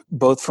work,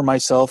 both for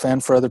myself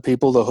and for other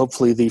people, though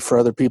hopefully the for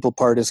other people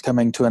part is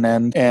coming to an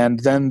end.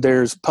 And then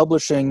there's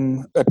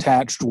publishing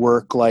attached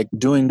work, like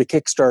doing the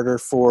Kickstarter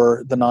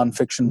for the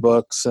nonfiction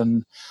books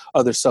and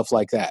other stuff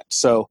like that.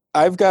 So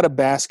I've got a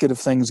basket of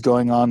things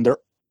going on. They're,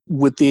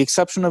 with the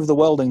exception of the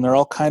welding, they're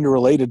all kind of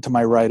related to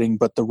my writing,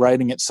 but the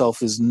writing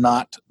itself is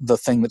not the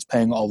thing that's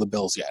paying all the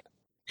bills yet.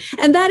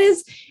 And that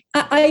is,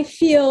 I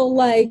feel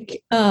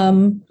like,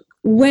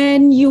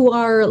 when you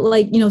are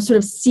like, you know, sort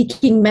of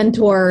seeking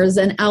mentors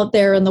and out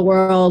there in the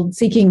world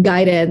seeking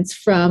guidance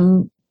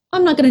from,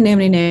 I'm not going to name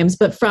any names,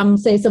 but from,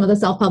 say, some of the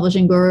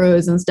self-publishing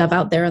gurus and stuff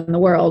out there in the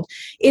world,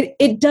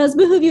 it does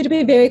behoove you to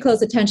pay very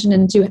close attention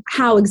into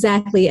how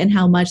exactly and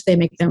how much they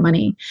make their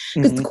money.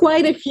 Because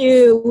quite a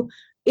few,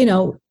 you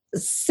know,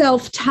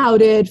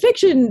 self-touted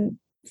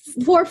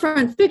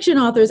forefront fiction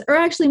authors are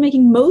actually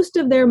making most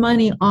of their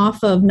money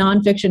off of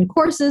nonfiction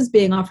courses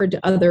being offered to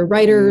other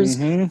writers,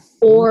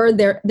 or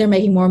they're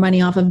making more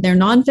money off of their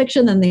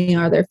nonfiction than they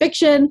are their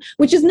fiction,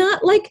 which is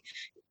not like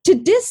to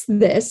diss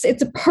this.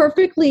 It's a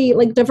perfectly,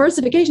 like,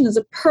 diversification is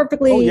a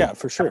perfectly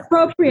for sure.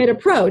 appropriate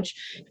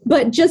approach.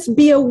 But just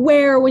be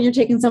aware when you're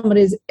taking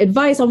somebody's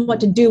advice on what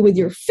to do with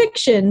your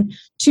fiction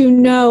to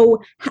know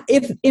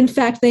if, in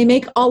fact, they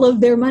make all of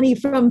their money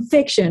from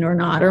fiction or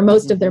not, or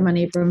most of their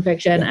money from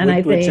fiction. Yeah, and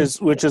I think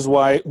which is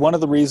why one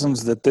of the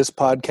reasons that this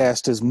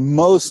podcast is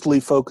mostly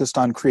focused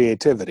on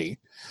creativity,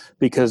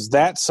 because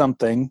that's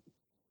something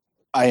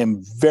I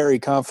am very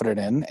confident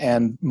in,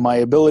 and my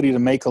ability to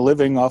make a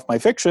living off my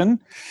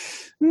fiction,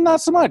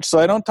 not so much. So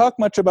I don't talk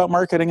much about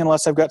marketing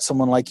unless I've got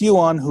someone like you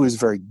on who is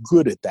very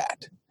good at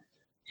that.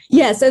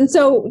 Yes. And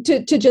so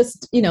to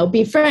just, you know,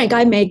 be frank,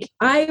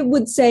 I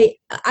would say,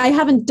 I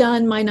haven't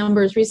done my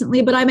numbers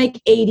recently, but I make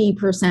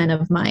 80%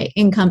 of my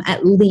income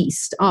at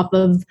least off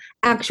of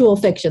actual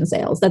fiction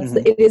sales. That's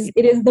it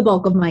is the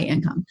bulk of my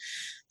income.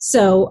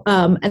 So,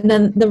 and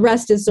then the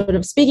rest is sort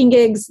of speaking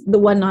gigs, the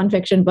one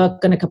nonfiction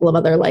book, and a couple of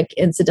other like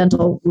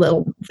incidental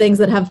little things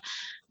that have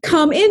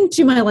come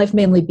into my life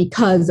mainly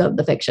because of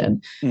the fiction.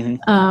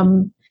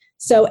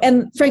 So,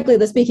 and frankly,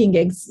 the speaking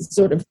gigs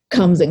sort of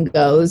comes and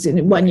goes.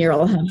 In 1 year,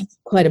 I'll have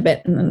quite a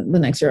bit, and then the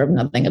next year, I have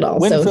nothing at all.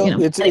 Windfall, so, you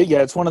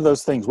know, it's one of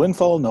those things.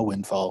 Windfall, no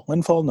windfall.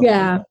 Windfall,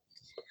 no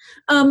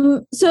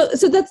windfall.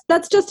 So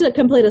that's just a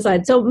complete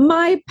aside. So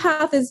my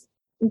path is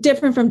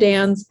different from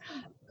Dan's.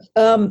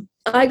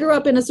 I grew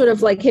up in a sort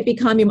of like hippie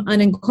commune,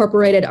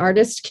 unincorporated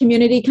artist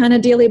community kind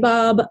of dealy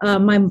bob.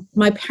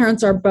 My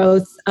parents are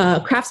both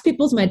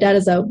craftspeople. My dad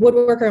is a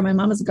woodworker and my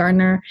mom is a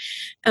gardener.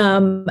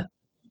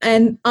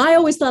 And I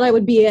always thought I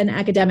would be an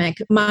academic.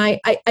 My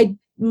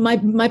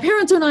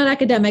parents are not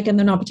academic, and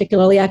they're not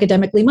particularly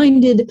academically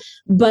minded,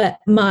 but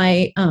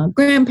my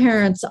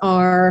grandparents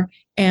are.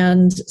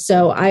 And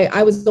so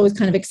I was always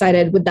kind of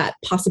excited with that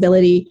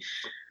possibility.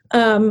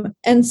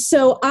 And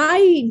so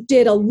I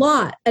did a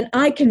lot, and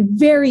I can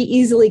very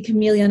easily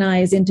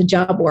chameleonize into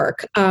job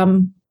work.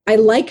 I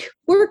like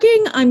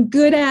working. I'm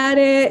good at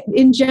it.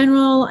 In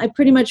general, I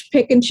pretty much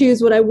pick and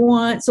choose what I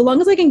want, so long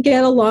as I can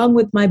get along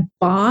with my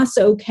boss,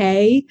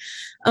 okay.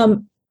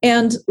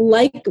 And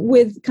like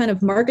with kind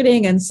of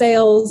marketing and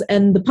sales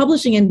and the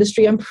publishing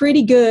industry, I'm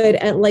pretty good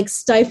at like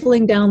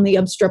stifling down the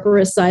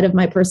obstreperous side of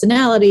my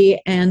personality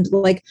and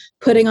like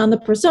putting on the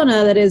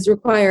persona that is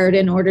required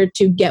in order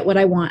to get what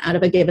I want out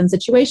of a given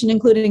situation,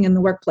 including in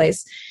the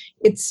workplace.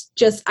 It's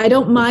just, I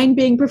don't mind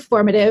being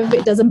performative.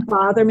 It doesn't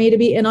bother me to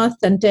be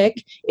inauthentic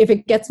if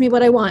it gets me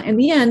what I want in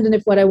the end. And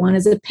if what I want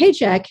is a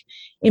paycheck,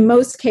 in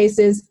most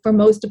cases, for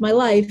most of my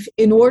life,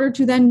 in order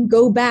to then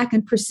go back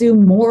and pursue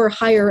more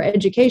higher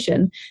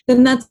education,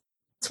 then that's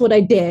what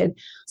I did.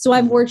 So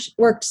I've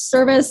worked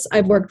service,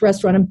 I've worked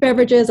restaurant and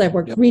beverages, I've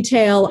worked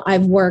retail,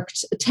 I've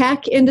worked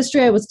tech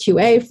industry. I was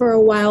QA for a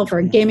while for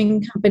a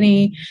gaming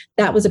company.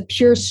 That was a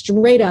pure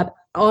straight up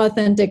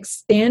authentic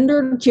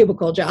standard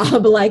cubicle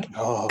job, like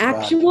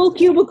actual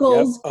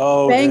cubicles,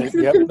 banks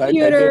of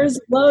computers,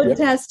 load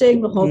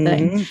testing, the whole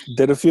thing.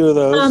 Did a few of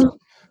those.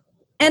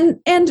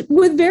 And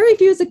with very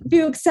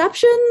few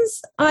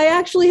exceptions, I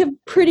actually have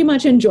pretty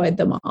much enjoyed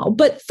them all,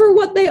 but for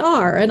what they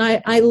are. And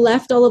I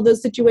left all of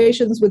those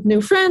situations with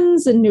new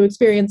friends and new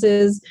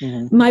experiences.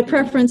 My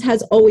preference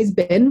has always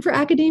been for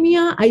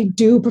academia. I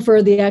do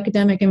prefer the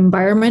academic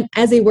environment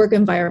as a work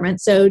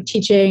environment. So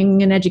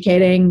teaching and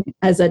educating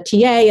as a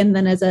TA and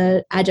then as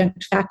an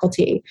adjunct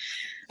faculty.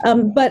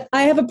 But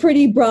I have a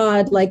pretty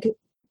broad, like,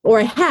 or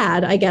I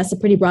had, I guess, a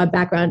pretty broad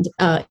background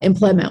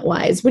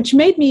employment-wise, which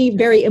made me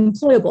very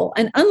employable.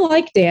 And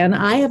unlike Dan,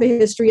 I have a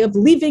history of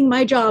leaving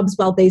my jobs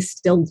while they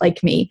still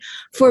like me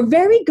for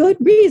very good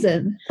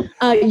reason,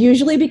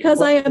 usually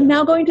because I am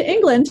now going to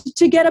England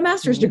to get a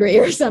master's degree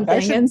or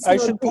something. I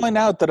should point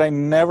out that I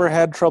never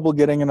had trouble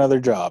getting another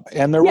job.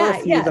 And there were a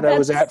few that I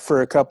was at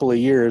for a couple of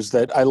years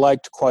that I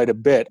liked quite a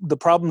bit. The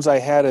problems I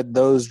had at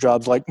those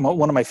jobs, like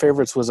one of my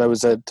favorites was I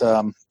was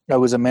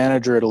a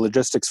manager at a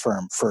logistics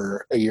firm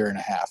for a year and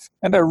a half,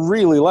 and I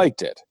really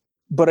liked it,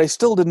 but I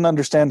still didn't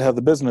understand how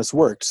the business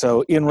worked.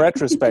 So in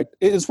retrospect,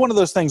 it's one of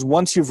those things,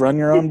 once you've run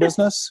your own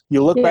business,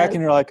 you look back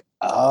and you're like,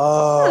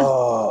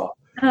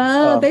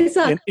 they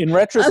suck. In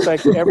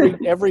retrospect,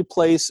 every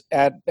place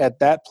at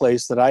that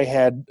place that I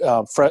had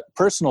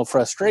personal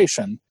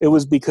frustration, it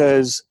was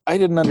because I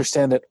didn't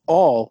understand at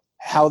all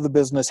how the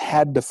business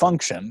had to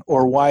function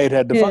or why it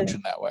had to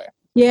function that way.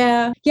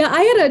 Yeah.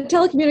 I had a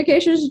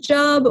telecommunications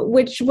job,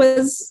 which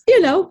was,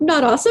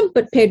 not awesome,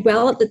 but paid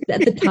well at the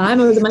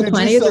time. I was in my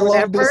 20s or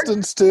whatever. Long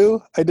distance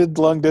too? I did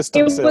long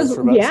distance sales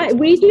for about 6 months.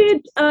 We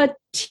did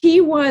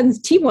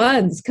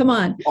T1s. Come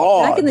on.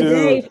 Back in the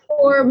day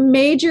for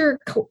major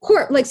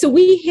so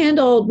we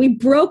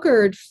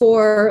brokered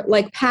for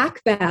like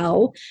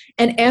PacBell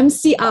and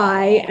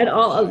MCI and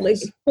all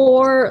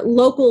for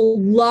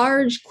local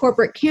large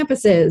corporate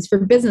campuses for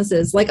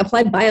businesses like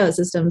Applied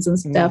Biosystems and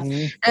stuff.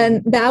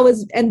 And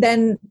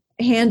then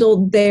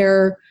handled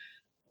their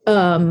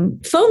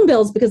phone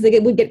bills because they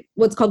would get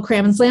what's called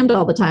cram and slammed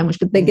all the time, which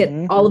they get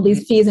all of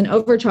these fees and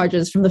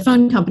overcharges from the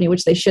phone company,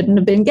 which they shouldn't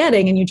have been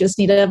getting. And you just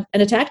need an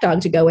attack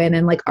dog to go in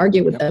and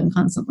argue with them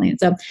constantly. And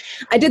so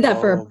I did that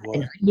for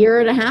a year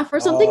and a half or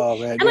something.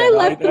 And I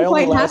left them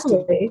quite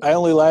happily. I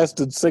only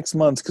lasted 6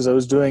 months because I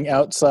was doing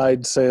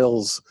outside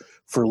sales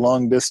for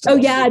long distance. Oh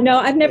yeah, no,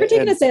 I've never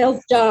taken a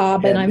sales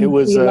job, and I'm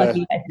really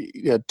lucky.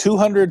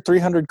 200,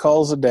 300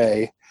 calls a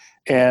day,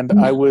 and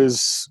I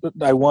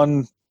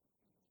won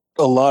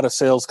a lot of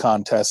sales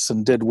contests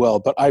and did well,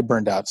 but I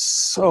burned out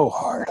so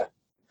hard.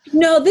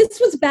 No, this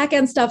was back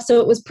end stuff, so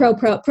it was pro to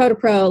pro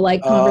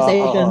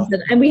conversations,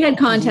 and we had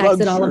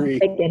contacts at all of the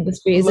big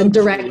industries and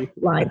direct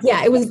lines.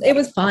 Yeah, it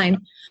was fine.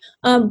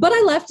 But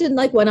I left and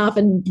went off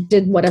and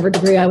did whatever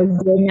degree I was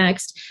doing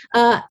next.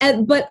 But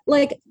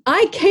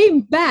I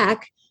came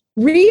back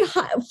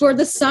for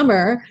the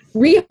summer,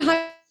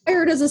 rehired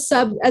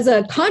as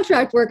a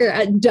contract worker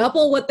at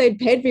double what they'd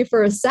paid me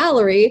for a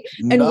salary,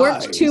 and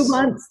worked 2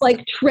 months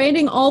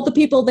training all the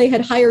people they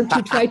had hired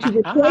to try to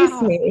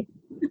replace me.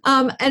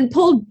 And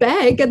pulled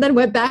bank and then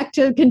went back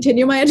to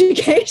continue my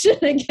education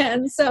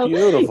again. So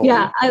beautiful.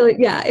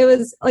 It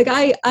was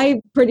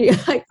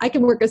I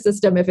can work a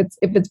system if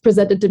it's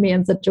presented to me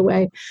in such a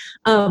way,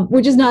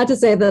 which is not to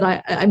say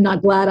that I'm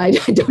not glad I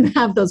don't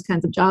have those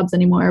kinds of jobs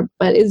anymore,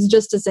 but it's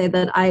just to say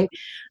that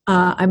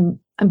I'm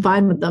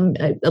fine with them.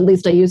 At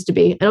least I used to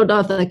be. I don't know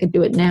if I could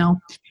do it now.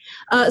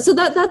 So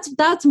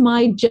that's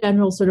my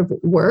general sort of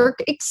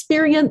work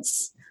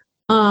experience.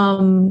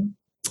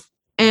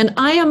 And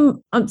I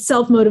am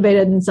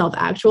self-motivated and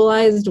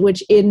self-actualized,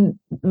 which in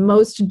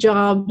most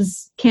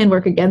jobs can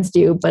work against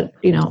you, but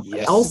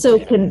also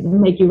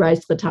can make you rise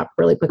to the top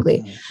really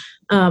quickly.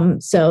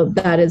 So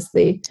that is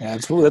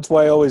that's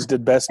why I always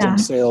did best in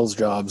sales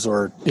jobs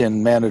or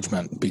in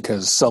management,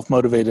 because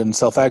self-motivated and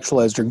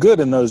self-actualized are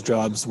good in those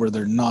jobs where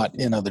they're not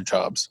in other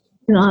jobs.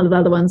 And a lot of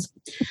other ones.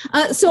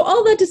 So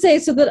all that to say,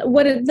 so that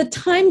when the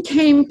time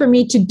came for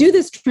me to do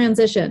this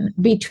transition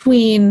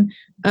between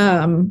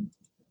one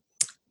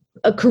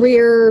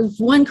career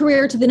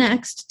to the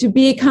next, to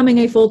becoming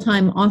a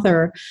full-time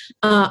author,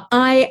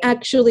 I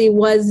actually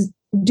was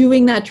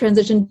doing that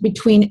transition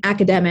between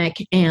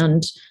academic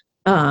and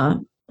art.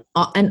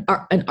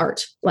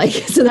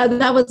 So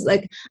that was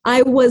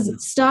I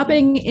was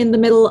stopping in the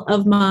middle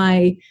of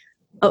my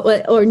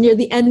or near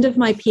the end of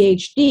my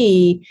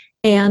PhD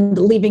and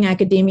leaving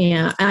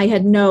academia. I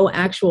had no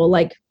actual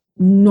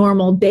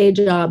normal day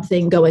job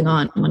thing going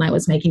on when I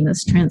was making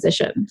this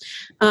transition.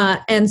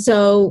 And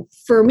so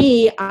for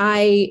me,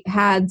 I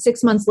had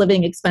 6 months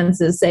living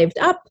expenses saved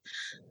up.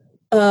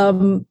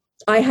 I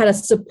had a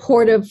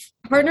supportive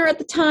partner at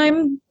the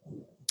time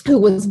who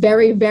was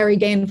very, very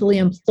gainfully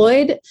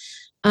employed.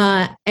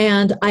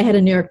 And I had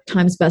a New York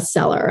Times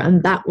bestseller.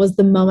 And that was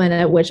the moment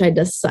at which I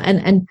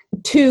decided, and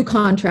 2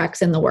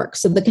 contracts in the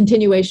works. So the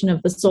continuation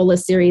of the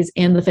Soulless series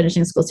and the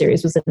Finishing School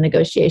series was in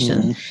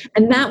negotiation.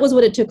 And that was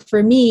what it took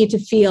for me to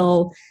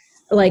feel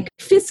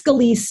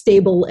fiscally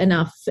stable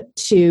enough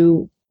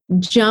to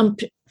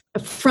jump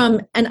from,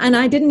 and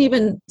I didn't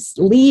even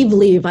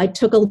leave. I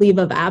took a leave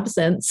of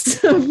absence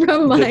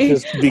from my.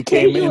 It just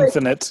became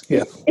infinite.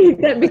 Yeah.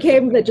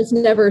 That just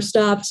never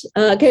stopped.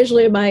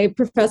 Occasionally my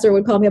professor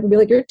would call me up and be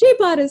like, "Your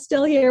teapot is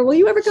still here. Will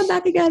you ever come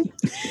back again?"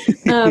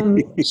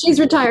 She's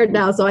retired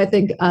now, so I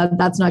think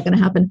that's not going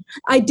to happen.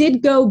 I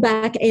did go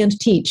back and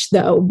teach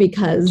though,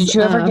 because. Did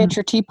you ever get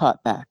your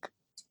teapot back?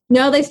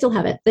 No, they still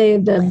have it.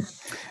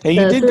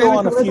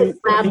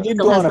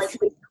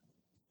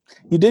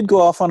 You you did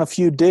go off on a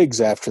few digs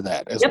after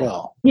that as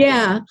well.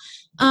 Yeah.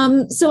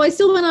 So I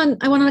still went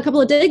on a couple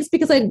of digs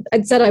because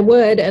I'd said I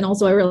would, and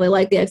also I really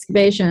liked the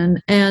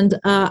excavation. And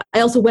I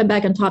also went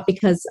back and taught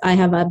because I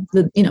have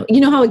you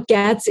know how it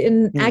gets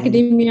in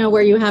academia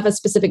where you have a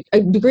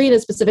degree in a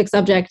specific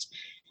subject.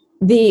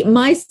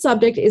 My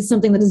subject is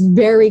something that is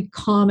very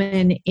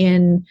common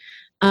in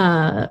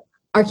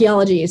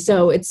archaeology.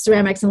 So it's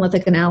ceramics and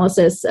lithic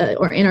analysis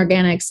or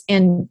inorganics.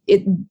 And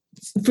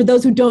for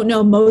those who don't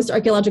know, most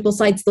archaeological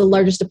sites, the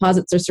largest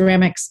deposits are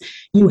ceramics.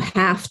 You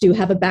have to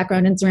have a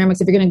background in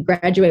ceramics. If you're going to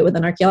graduate with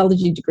an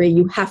archaeology degree,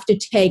 you have to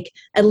take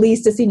at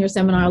least a senior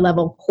seminar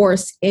level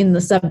course in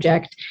the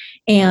subject.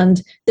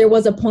 And there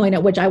was a point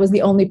at which I was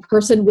the only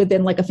person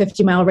within like a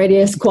 50-mile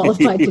radius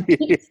qualified to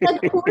teach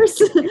that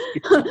course.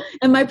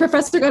 And my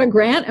professor got a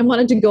grant and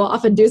wanted to go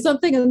off and do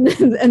something. And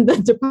the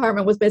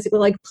department was basically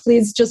like,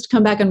 please just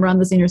come back and run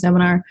the senior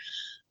seminar.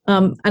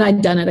 And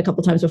I'd done it a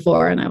couple times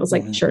before, and I was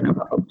like, sure, no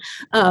problem.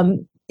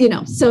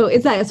 So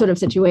it's that sort of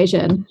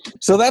situation.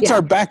 So that's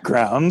our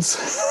backgrounds.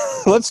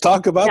 Let's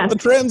talk about the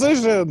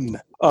transition.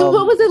 So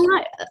what was it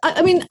like?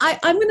 I mean,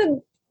 I'm going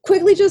to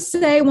quickly just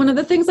say one of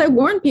the things I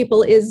warn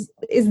people is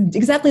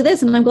exactly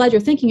this, and I'm glad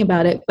you're thinking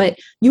about it, but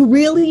you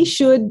really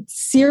should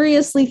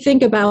seriously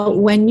think about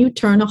when you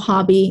turn a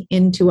hobby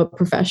into a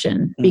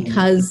profession,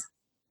 because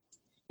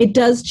it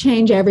does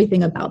change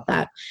everything about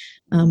that.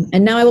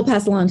 And now I will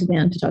pass along to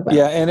Dan to talk about.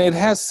 Yeah, and it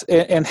has,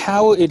 and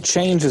how it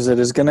changes it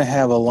is going to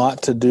have a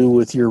lot to do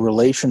with your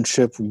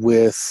relationship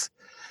with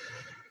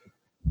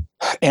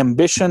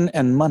ambition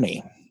and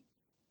money.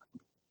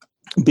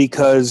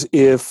 Because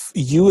if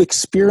you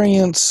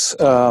experience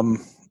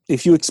the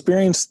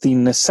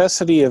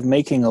necessity of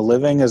making a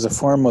living as a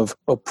form of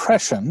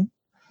oppression,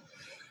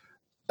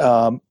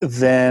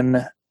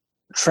 then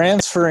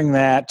transferring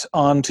that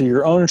onto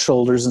your own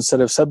shoulders instead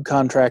of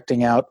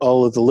subcontracting out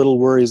all of the little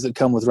worries that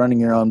come with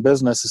running your own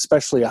business,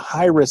 especially a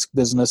high-risk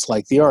business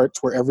like the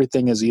arts where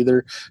everything is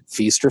either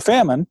feast or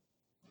famine,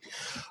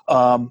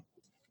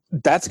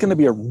 that's going to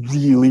be a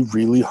really,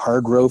 really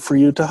hard row for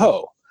you to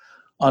hoe.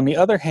 On the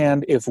other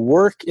hand, if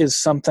work is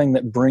something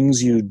that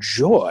brings you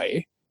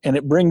joy, and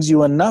it brings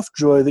you enough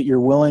joy that you're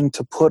willing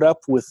to put up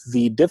with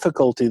the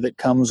difficulty that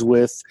comes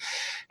with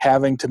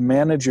having to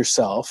manage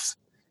yourself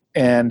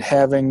and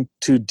having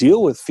to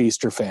deal with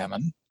feast or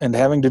famine and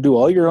having to do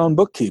all your own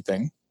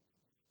bookkeeping,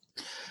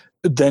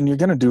 then you're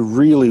going to do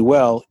really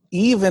well,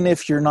 even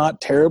if you're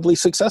not terribly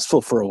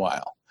successful for a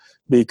while,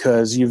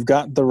 because you've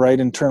got the right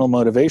internal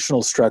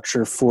motivational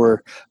structure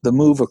for the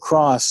move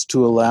across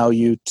to allow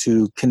you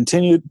to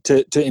continue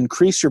to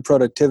increase your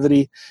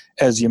productivity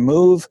as you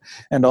move,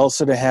 and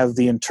also to have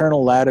the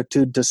internal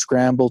latitude to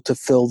scramble to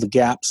fill the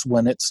gaps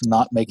when it's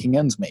not making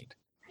ends meet.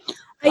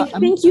 I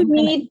think you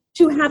need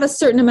to have a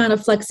certain amount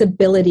of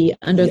flexibility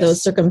under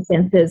those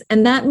circumstances.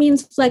 And that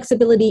means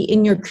flexibility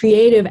in your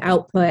creative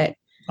output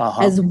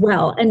as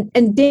well.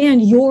 And Dan,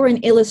 you're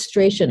an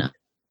illustration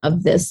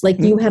of this. Like,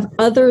 you have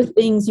other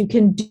things you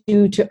can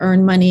do to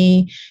earn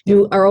money.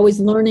 You are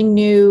always learning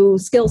new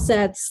skill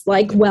sets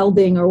like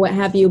welding or what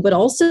have you, but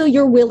also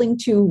you're willing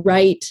to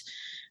write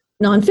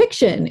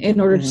nonfiction in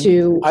order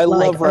to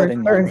love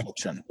writing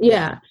nonfiction.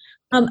 Yeah.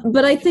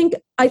 But I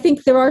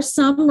think there are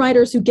some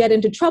writers who get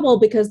into trouble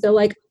because they're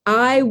like,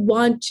 I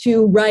want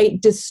to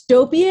write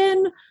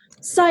dystopian,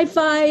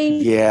 sci-fi,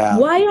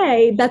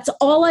 YA. That's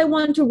all I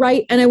want to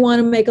write, and I want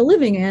to make a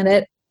living at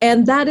it.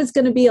 And that is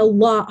going to be a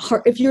lot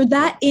hard. If you're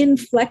that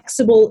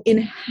inflexible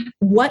in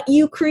what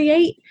you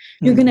create,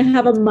 you're going to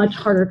have a much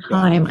harder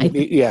time. I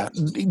think. Yeah,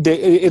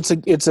 it's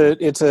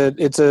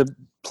a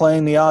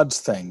playing the odds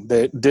thing.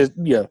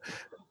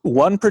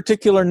 One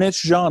particular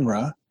niche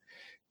genre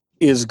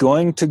is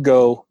going to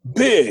go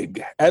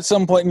big at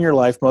some point in your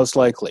life, most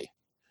likely.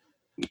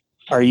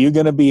 Are you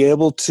going to be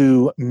able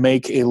to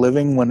make a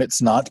living when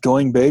it's not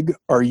going big?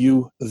 Are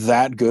you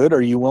that good?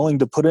 Are you willing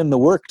to put in the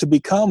work to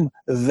become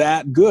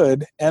that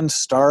good and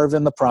starve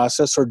in the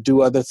process or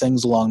do other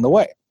things along the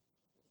way?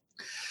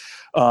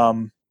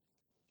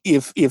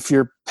 If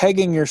you're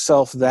pegging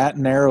yourself that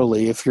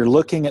narrowly, if you're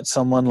looking at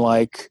someone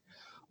like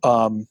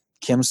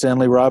Kim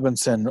Stanley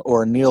Robinson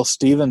or Neil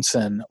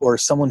Stephenson or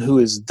someone who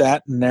is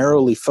that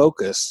narrowly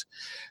focused,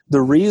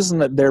 the reason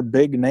that they're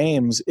big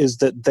names is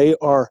that they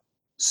are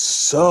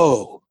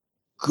so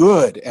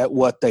good at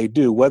what they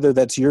do, whether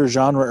that's your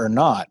genre or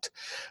not.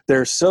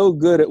 They're so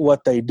good at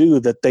what they do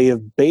that they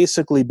have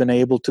basically been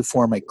able to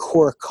form a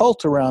core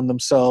cult around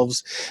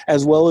themselves,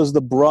 as well as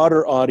the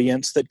broader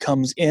audience that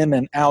comes in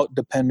and out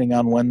depending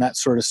on when that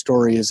sort of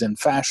story is in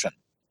fashion.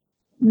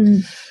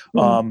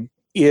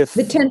 If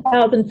the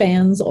 10,000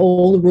 fans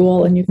old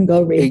rule, and you can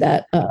go read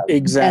that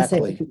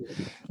exactly essay.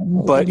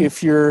 But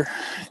if you're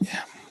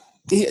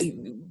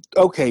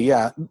okay,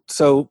 yeah,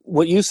 so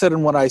what you said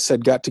and what I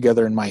said got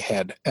together in my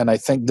head, and I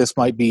think this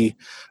might be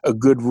a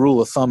good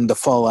rule of thumb to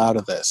fall out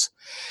of this.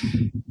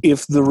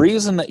 If the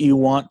reason that you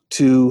want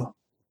to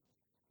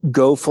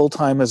go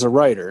full-time as a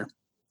writer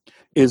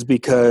is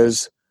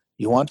because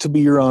You want to be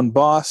your own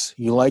boss.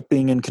 You like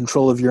being in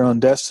control of your own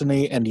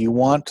destiny, and you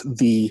want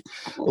the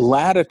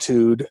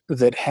latitude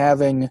that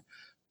having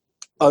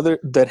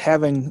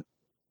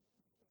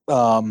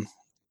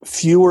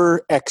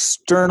fewer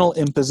external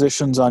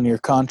impositions on your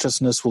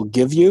consciousness will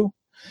give you,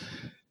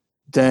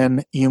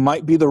 then you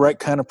might be the right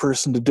kind of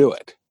person to do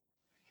it.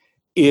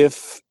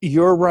 If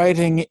your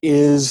writing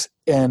is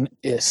an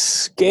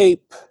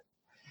escape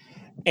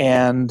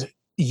and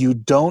you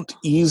don't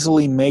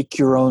easily make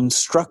your own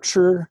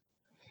structure,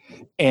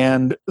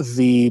 and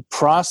the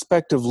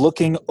prospect of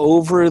looking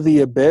over the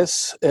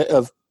abyss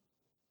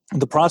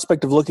the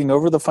prospect of looking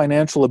over the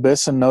financial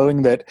abyss and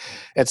knowing that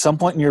at some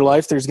point in your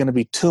life there's going to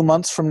be 2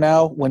 months from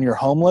now when you're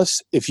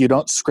homeless if you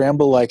don't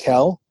scramble like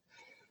hell,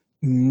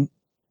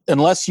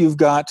 unless you've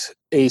got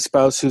a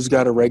spouse who's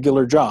got a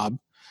regular job.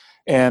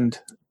 And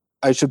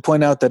I should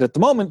point out that at the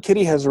moment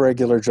Kitty has a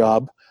regular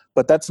job,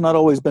 but that's not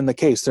always been the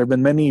case. There have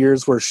been many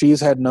years where she's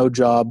had no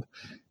job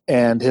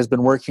and has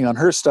been working on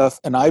her stuff,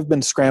 and I've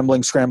been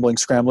scrambling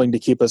to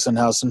keep us in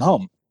house and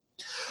home.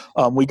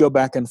 We go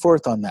back and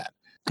forth on that.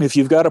 If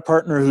you've got a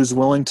partner who's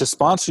willing to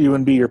sponsor you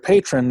and be your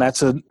patron,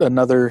 that's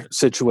another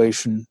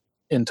situation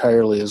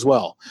entirely as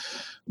well.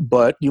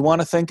 But you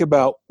want to think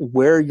about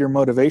where your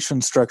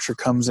motivation structure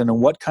comes in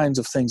and what kinds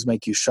of things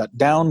make you shut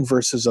down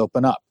versus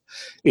open up.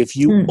 If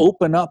you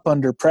open up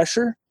under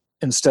pressure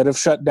instead of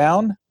shut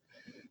down,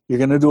 you're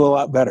going to do a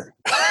lot better.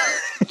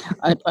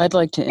 I'd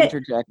like to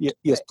interject.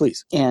 Yes,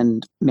 please.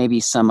 And maybe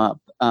sum up.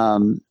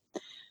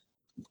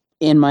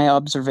 In my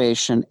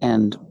observation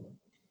and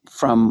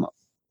from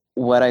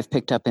what I've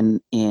picked up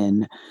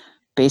in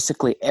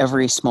basically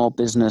every small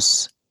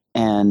business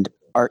and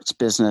arts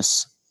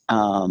business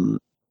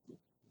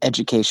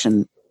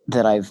education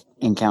that I've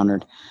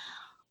encountered,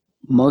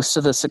 most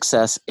of the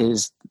success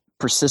is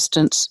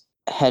persistence,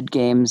 head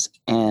games,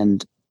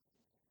 and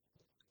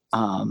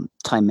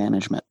time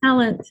management.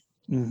 Talent.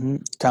 Mm-hmm.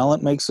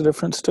 Talent makes a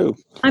difference too.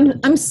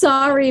 I'm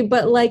sorry,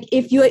 but like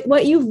if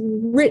what you've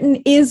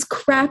written is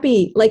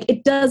crappy, like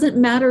it doesn't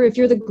matter if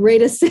you're the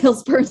greatest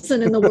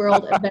salesperson in the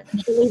world.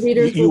 Eventually,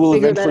 readers will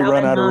figure that out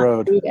run out of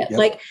road. Yep.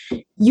 Like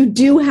you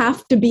do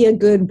have to be a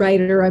good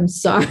writer. I'm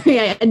sorry.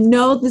 I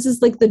know this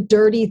is like the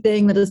dirty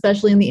thing that,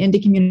 especially in the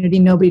indie community,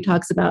 nobody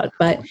talks about,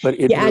 but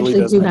you really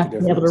actually do have to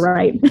be able to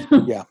write.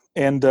 Yeah.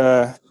 And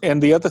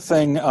the other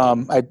thing,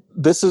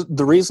 this is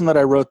the reason that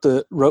I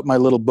wrote my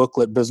little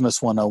booklet,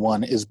 Business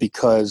 101, is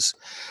because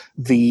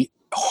the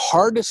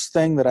hardest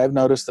thing that I've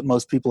noticed that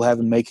most people have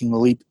in making the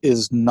leap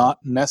is not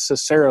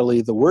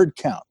necessarily the word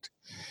count.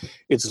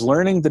 It's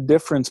learning the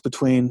difference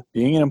between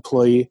being an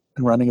employee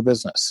and running a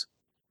business.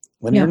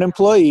 When you're an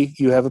employee,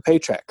 you have a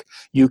paycheck.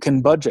 You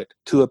can budget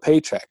to a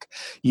paycheck.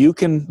 You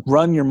can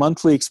run your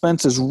monthly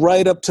expenses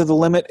right up to the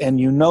limit,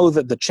 and you know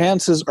that the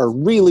chances are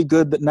really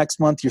good that next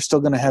month you're still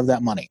going to have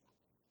that money.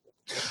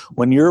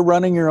 When you're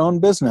running your own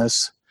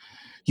business,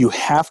 you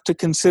have to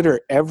consider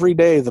every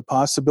day the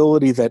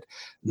possibility that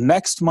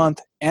next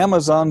month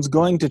Amazon's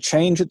going to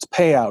change its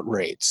payout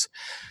rates.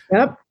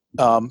 Yep.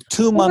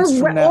 2 months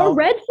from now,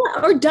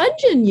 or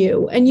dungeon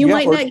you, and you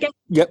might not get,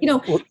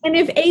 and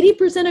if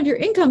 80% of your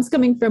income's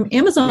coming from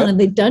Amazon and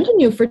they dungeon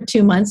you for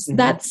 2 months,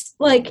 that's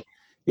like,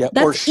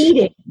 that's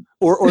eating.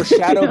 Or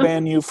shadow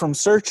ban you from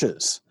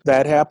searches.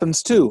 That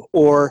happens too.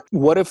 Or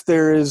what if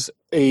there is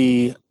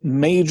a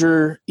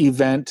major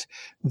event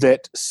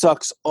that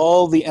sucks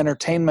all the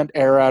entertainment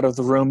air out of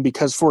the room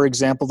because, for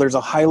example, there's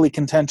a highly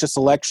contentious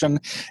election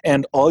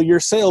and all your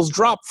sales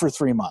drop for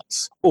 3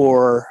 months?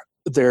 Or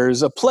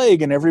there's a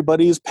plague and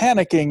everybody's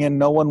panicking and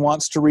no one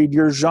wants to read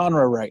your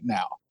genre right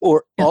now.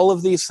 Or all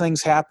of these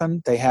things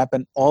happen. They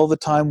happen all the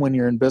time when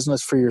you're in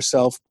business for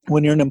yourself.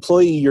 When you're an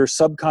employee, you're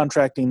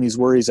subcontracting these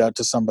worries out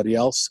to somebody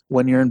else.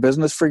 When you're in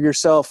business for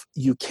yourself,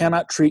 you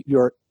cannot treat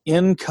your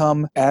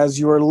income as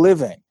your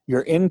living.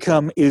 Your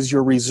income is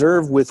your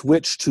reserve with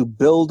which to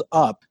build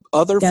up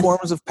other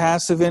forms of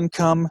passive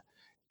income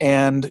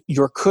and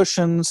your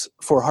cushions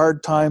for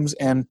hard times,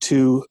 and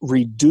to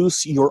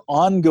reduce your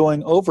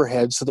ongoing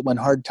overhead so that when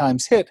hard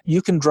times hit,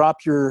 you can drop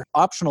your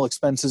optional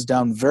expenses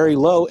down very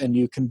low and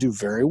you can do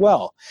very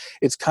well.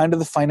 It's kind of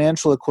the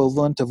financial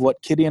equivalent of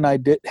what Kitty and I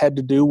had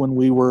to do when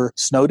we were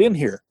snowed in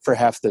here for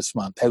half this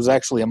month. It was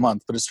actually a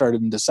month, but it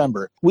started in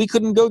December. We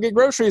couldn't go get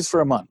groceries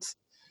for a month.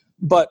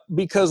 But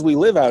because we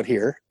live out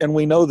here and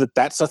we know that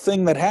that's a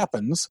thing that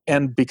happens,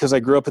 and because I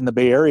grew up in the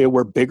Bay Area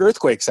where big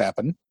earthquakes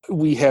happen,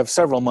 we have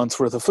several months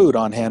worth of food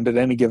on hand at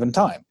any given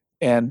time.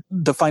 And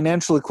the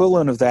financial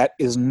equivalent of that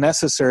is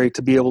necessary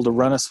to be able to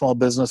run a small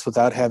business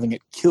without having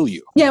it kill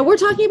you. Yeah, we're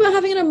talking about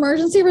having an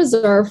emergency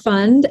reserve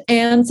fund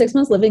and 6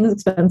 months living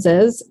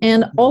expenses,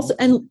 and also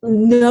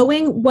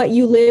knowing what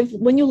you live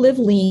when you live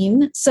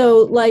lean.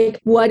 So like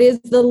what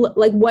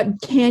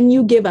can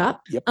you give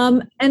up? Yep.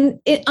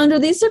 Under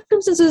these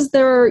circumstances,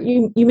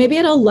 you may be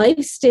at a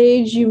life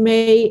stage, you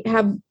may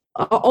have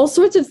all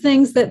sorts of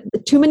things, that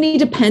too many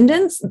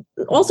dependents,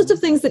 all sorts of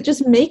things that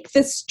just make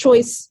this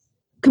choice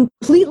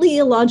completely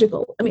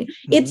illogical. I mean,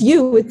 it's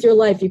you, it's your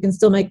life. You can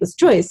still make this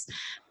choice.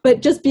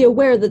 but just be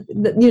aware that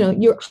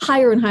you're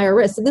higher and higher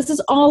risk. So this is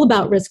all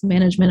about risk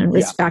management and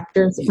risk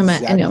factors from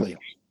exactly.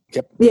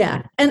 Yep.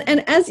 Yeah.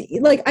 And as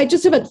like, I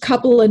just have a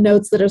couple of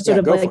notes that are sort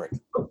of like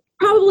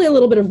probably a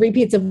little bit of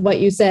repeats of what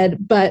you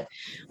said, but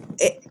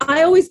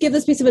I always give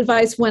this piece of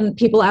advice when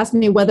people ask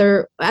me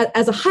whether,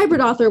 as a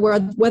hybrid author,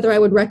 whether I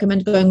would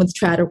recommend going with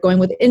trad or going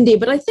with indie.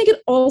 But I think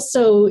it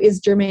also is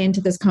germane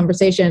to this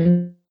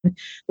conversation,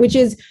 which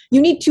is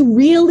you need to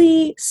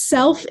really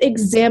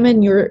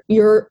self-examine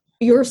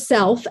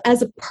yourself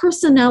as a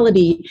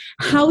personality,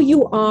 how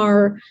you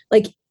are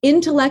like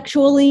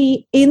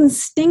intellectually,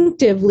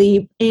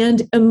 instinctively,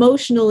 and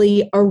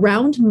emotionally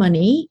around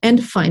money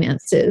and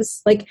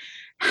finances. Like,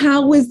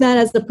 how is that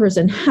as a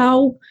person?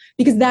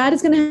 Because that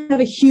is going to have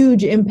a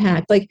huge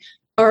impact. Like,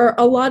 are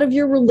a lot of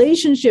your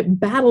relationship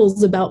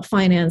battles about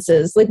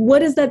finances? Like, what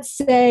does that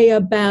say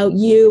about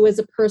you as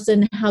a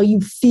person, how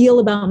you feel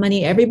about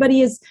money?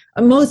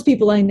 Most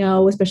people I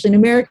know, especially in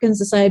American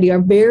society,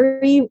 are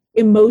very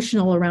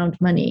emotional around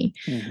money.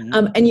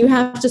 Mm-hmm. And you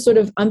have to sort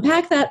of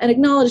unpack that and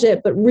acknowledge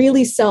it, but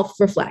really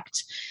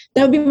self-reflect.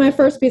 That would be my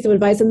first piece of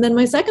advice. And then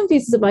my second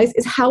piece of advice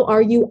is, how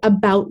are you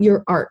about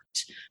your art?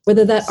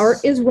 Whether that art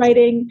is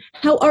writing,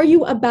 how are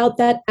you about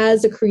that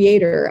as a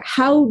creator?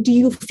 How do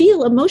you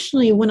feel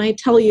emotionally when I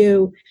tell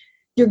you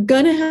you're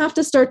going to have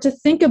to start to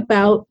think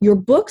about your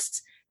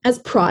books as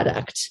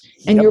product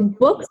and your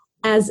books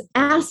as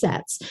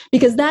assets?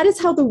 Because that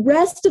is how the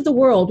rest of the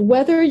world,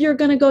 whether you're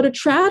going to go to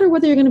trad or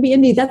whether you're going to be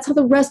indie, that's how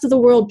the rest of the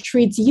world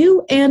treats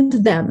you and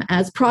them,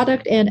 as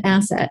product and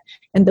asset.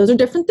 And those are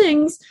different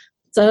things.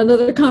 It's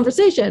another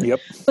conversation. Yep.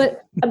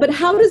 But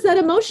how does that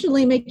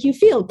emotionally make you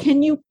feel?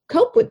 Can you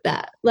cope with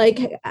that?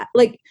 Like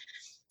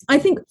I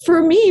think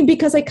for me,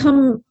 because I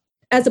come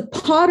as a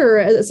potter,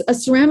 as a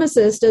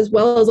ceramicist, as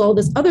well as all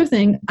this other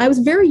thing, I was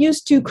very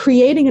used to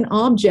creating an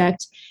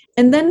object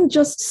and then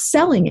just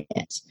selling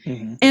it.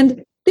 Mm-hmm.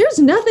 And there's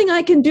nothing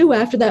I can do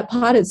after that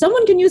pot.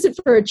 Someone can use it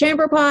for a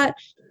chamber pot.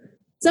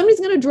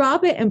 Somebody's going to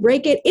drop it and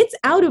break it. It's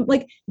out of,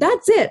 like,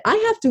 that's it. I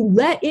have to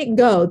let it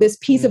go, this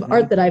piece of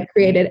art that I've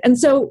created. And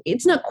so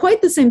it's not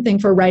quite the same thing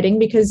for writing,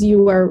 because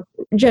you are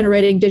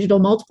generating digital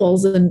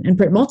multiples and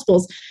print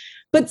multiples.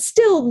 But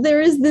still, there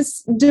is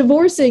this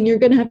divorcing you're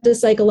going to have to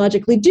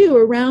psychologically do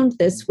around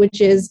this, which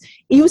is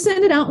you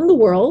send it out in the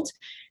world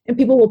and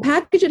people will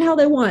package it how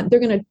they want. They're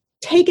going to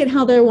take it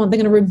how they want.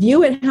 They're going to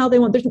review it how they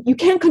want. You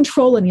can't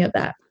control any of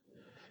that.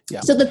 Yeah.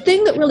 So the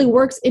thing that really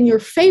works in your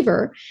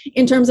favor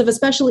in terms of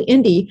especially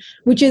indie,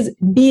 which is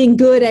being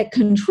good at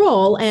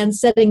control and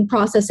setting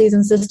processes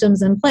and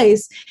systems in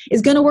place,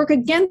 is going to work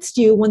against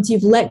you once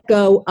you've let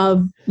go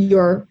of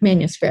your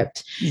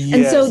manuscript. Yes,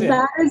 and so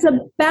that is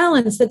a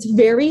balance that's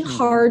very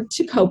hard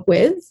to cope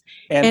with.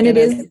 And it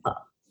is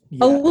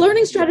a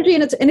learning strategy,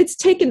 and it's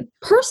taken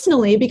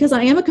personally, because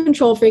I am a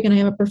control freak and I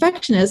am a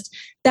perfectionist.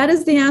 That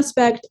is the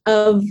aspect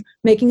of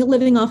making a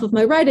living off of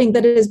my writing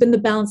that it has been the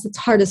balance that's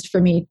hardest for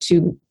me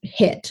to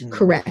hit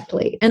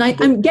correctly. And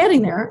I'm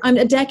getting there. I'm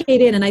a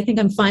decade in, and I think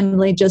I'm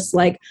finally just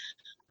like,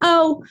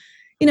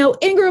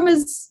 Ingram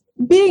is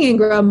being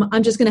Ingram.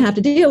 I'm just going to have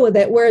to deal with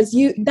it. Whereas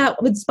that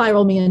would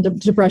spiral me into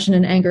depression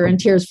and anger and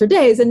tears for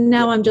days. And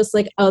now I'm just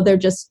like,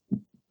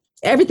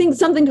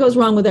 something goes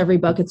wrong with every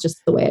book. It's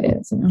just the way it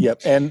is. You know?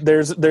 Yep. And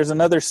there's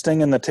another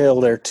sting in the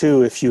tail there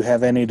too, if you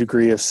have any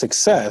degree of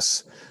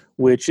success,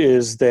 which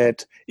is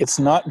that it's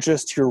not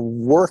just your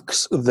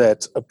works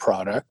that's a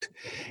product,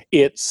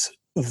 it's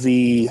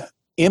the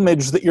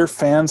image that your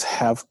fans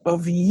have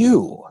of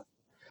you.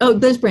 Oh,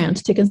 there's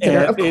brands to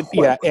consider.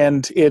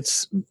 And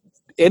it's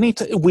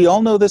we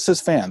all know this as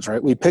fans,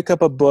 right? We pick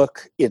up a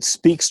book, it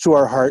speaks to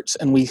our hearts,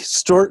 and we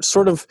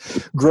sort of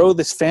grow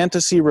this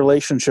fantasy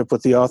relationship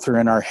with the author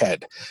in our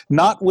head.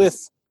 Not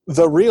with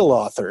the real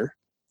author,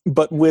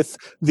 but with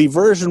the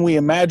version we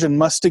imagine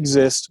must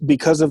exist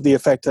because of the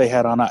effect they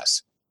had on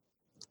us.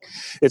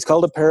 It's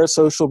called a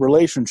parasocial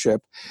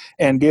relationship.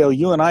 And Gail,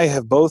 you and I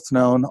have both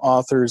known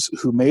authors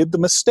who made the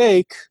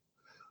mistake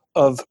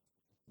of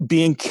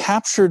being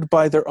captured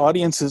by their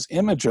audience's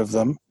image of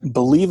them,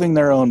 believing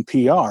their own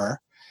PR,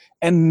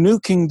 and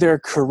nuking their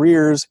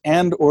careers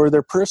and or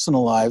their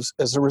personal lives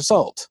as a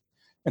result.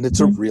 And it's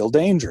a real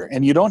danger.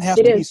 And you don't have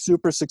to be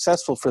super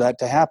successful for that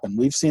to happen.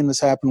 We've seen this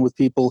happen with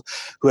people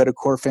who had a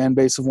core fan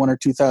base of 1,000 or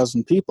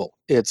 2,000 people.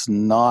 It's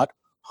not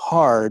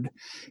hard,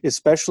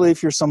 especially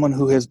if you're someone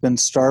who has been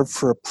starved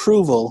for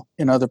approval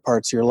in other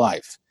parts of your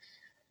life.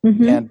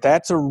 Mm-hmm. And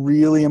that's a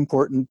really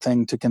important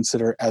thing to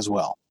consider as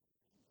well.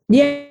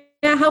 Yeah.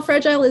 How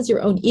fragile is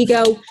your own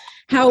ego?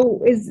 How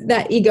is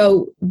that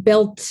ego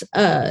built?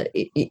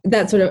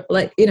 That sort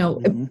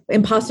of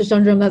imposter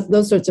syndrome,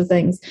 those sorts of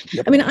things.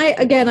 Yep. I mean,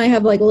 I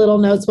have like little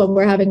notes while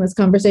we're having this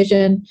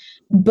conversation,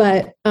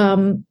 but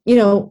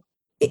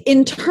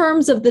in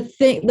terms of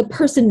the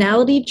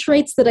personality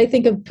traits that I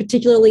think have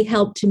particularly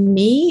helped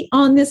me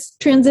on this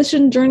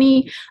transition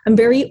journey, I'm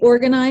very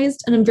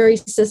organized and I'm very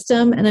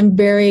system, and I'm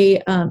very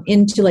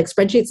into like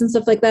spreadsheets and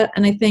stuff like that.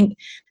 And I think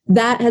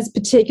that has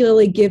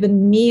particularly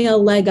given me a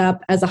leg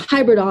up as a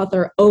hybrid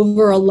author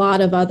over a lot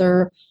of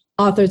other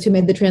authors who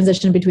made the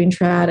transition between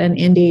trad and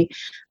indie.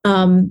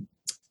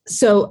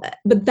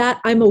 But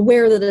that I'm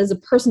aware that as a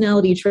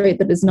personality trait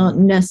that is not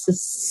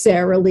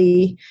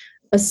necessarily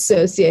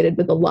associated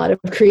with a lot of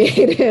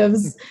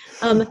creatives.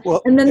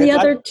 And then the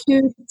other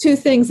two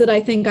things that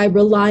I think I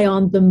rely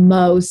on the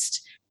most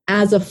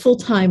as a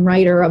full-time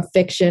writer of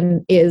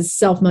fiction is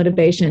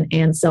self-motivation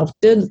and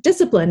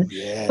self-discipline.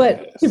 Yes.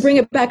 But to bring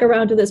it back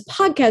around to this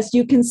podcast,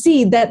 you can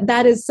see that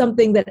that is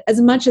something that,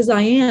 as much as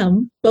I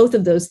am both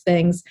of those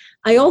things,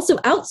 I also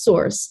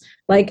outsource.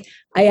 Like,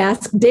 I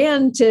ask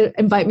Dan to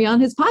invite me on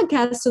his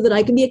podcast so that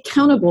I can be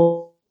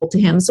accountable to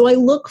him. So I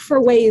look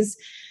for ways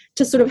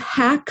to sort of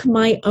hack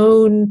my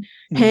own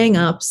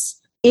hang-ups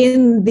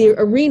in the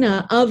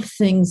arena of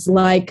things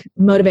like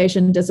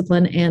motivation,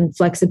 discipline, and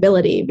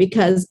flexibility,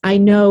 because I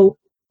know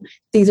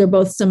these are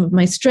both some of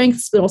my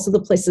strengths, but also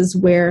the places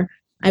where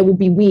I will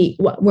be weak,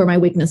 where my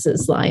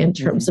weaknesses lie in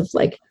terms of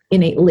like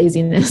innate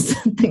laziness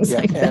and things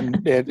like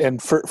that. And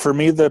for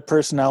me, the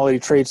personality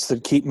traits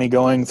that keep me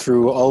going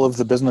through all of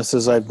the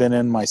businesses I've been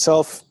in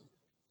myself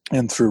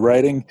and through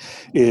writing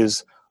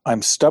is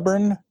I'm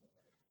stubborn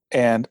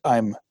and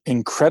I'm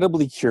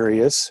incredibly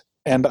curious.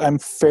 And I'm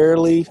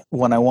fairly,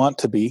 when I want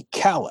to be,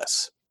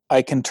 callous.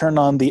 I can turn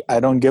on the I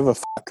don't give a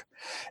fuck.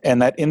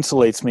 And that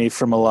insulates me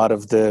from a lot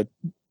of the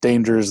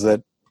dangers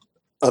that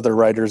other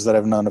writers that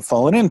I've known have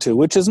fallen into,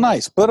 which is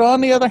nice. But on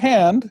the other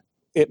hand,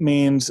 it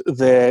means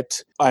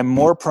that I'm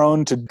more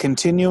prone to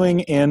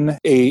continuing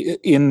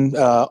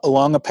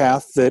along a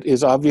path that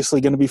is obviously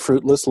going to be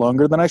fruitless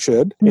longer than I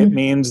should. It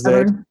means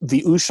that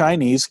the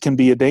shinies can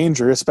be a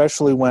danger,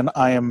 especially when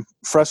I am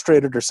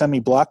frustrated or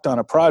semi-blocked on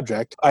a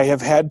project. I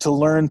have had to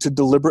learn to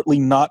deliberately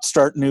not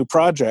start new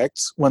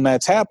projects when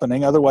that's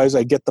happening. Otherwise,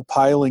 I get the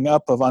piling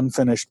up of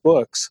unfinished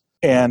books.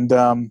 And,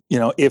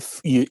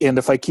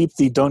 if I keep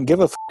the don't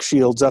give a fuck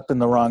shields up in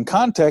the wrong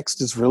context,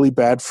 it's really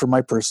bad for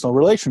my personal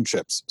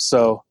relationships.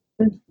 So.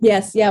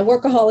 Yes. Yeah.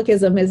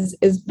 Workaholicism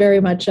is very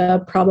much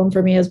a problem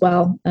for me as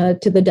well,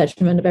 to the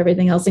detriment of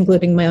everything else,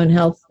 including my own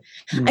health.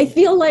 I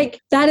feel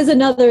like that is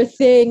another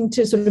thing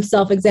to sort of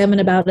self-examine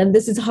about. And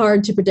this is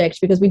hard to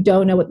predict because we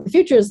don't know what the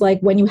future is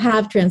like when you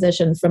have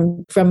transitioned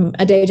from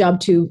a day job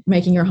to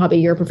making your hobby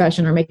your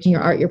profession or making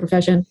your art your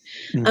profession.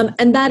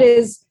 And that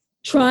is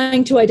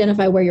trying to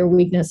identify where your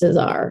weaknesses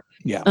are.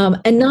 Yeah.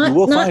 And not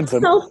find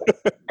them.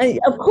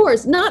 Of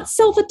course, not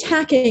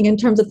self-attacking in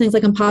terms of things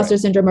like imposter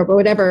syndrome or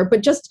whatever,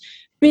 but just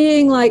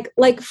being like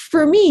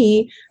for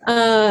me,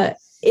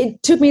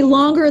 it took me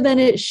longer than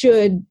it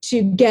should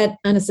to get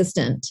an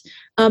assistant.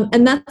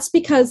 And that's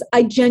because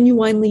I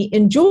genuinely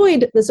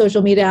enjoyed the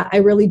social media. I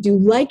really do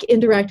like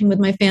interacting with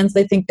my fans.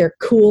 They think they're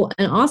cool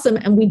and awesome.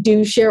 And we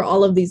do share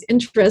all of these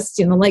interests,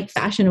 like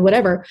fashion or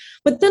whatever.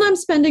 But then I'm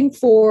spending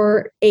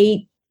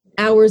 8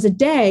 hours a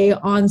day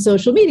on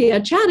social media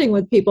chatting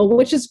with people,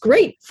 which is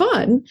great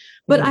fun,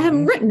 but I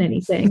haven't written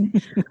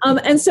anything.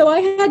 And so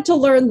I had to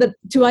learn that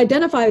to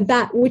identify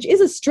that, which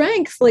is a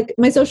strength. Like,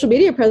 my social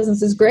media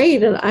presence is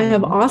great and I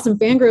have awesome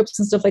fan groups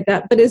and stuff like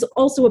that, but is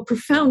also a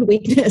profound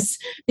weakness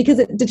because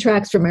it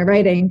detracts from my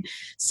writing.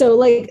 So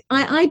like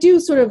I do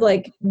sort of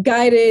like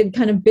guided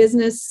kind of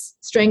business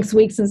strengths,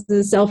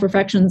 weaknesses,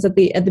 self-reflections at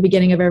the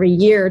beginning of every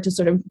year to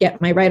sort of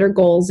get my writer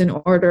goals in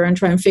order and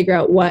try and figure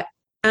out what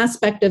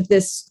aspect of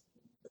this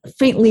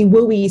faintly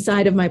wooey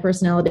side of my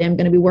personality I'm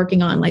going to be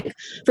working on. Like,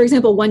 for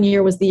example, one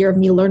year was the year of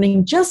me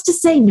learning just to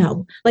say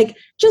no. Like,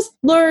 just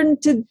learn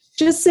to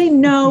just say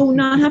no,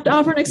 not have to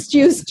offer an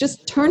excuse,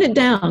 just turn it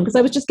down. Because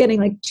I was just getting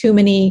like too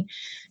many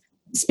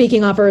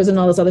speaking offers and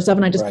all this other stuff,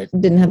 and I just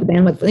didn't have the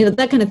bandwidth,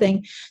 that kind of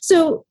thing.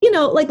 So,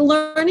 like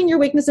learning your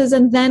weaknesses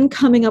and then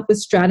coming up with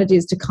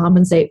strategies to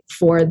compensate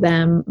for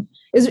them.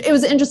 It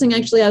was interesting,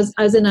 actually. I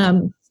was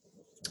in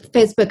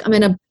Facebook. I'm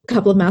in a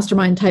couple of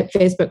mastermind type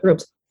Facebook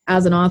groups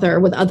as an author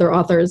with other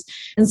authors,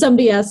 and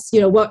somebody asked,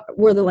 what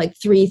were the like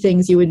 3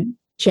 things you would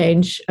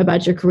change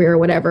about your career or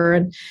whatever.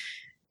 And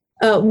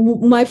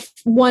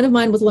one of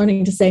mine was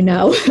learning to say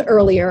no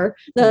earlier.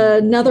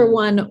 Another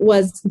one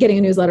was getting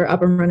a newsletter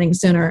up and running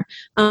sooner.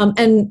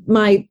 And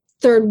my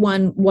third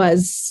one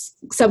was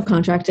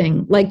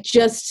subcontracting, like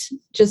just,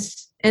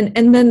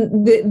 and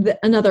then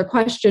another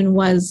question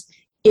was,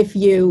 if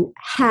you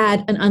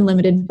had an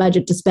unlimited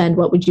budget to spend,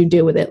 what would you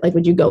do with it? Like,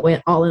 would you go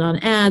all in on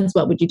ads?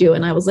 What would you do?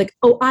 And I was like,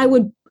 I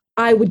would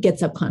get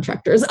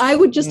subcontractors. I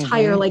would just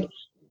hire like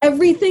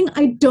everything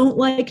I don't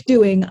like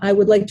doing. I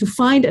would like to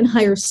find and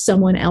hire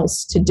someone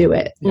else to do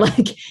it. Yeah.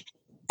 Like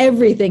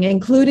everything,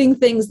 including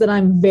things that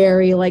I'm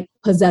very like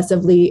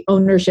possessively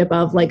ownership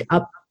of, like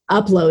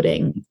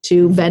uploading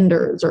to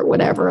vendors or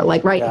whatever.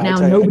 Like now,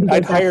 nobody.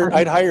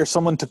 I'd hire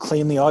someone to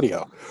clean the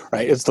audio.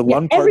 Right, it's the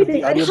one part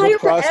everything. of the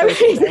audiobook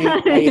process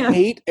I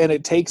hate, and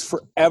it takes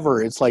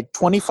forever. It's like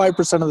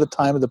 25% of the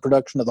time of the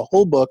production of the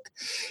whole book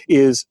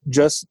is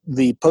just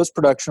the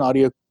post-production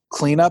audio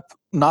cleanup,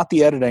 not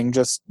the editing.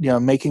 Just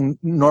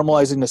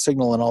normalizing the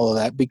signal and all of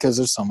that, because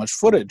there's so much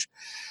footage.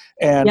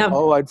 And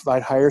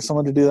I'd hire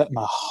someone to do that in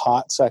a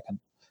hot second.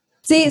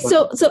 See,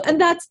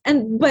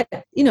 but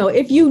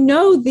if you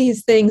know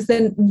these things,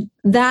 then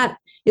that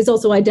is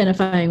also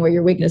identifying where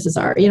your weaknesses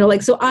are.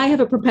 Like, so I have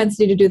a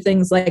propensity to do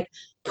things like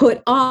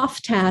put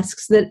off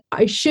tasks that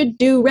I should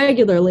do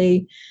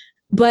regularly,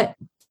 but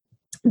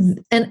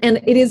and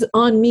it is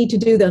on me to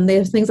do them.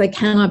 There's things I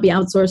cannot be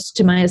outsourced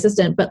to my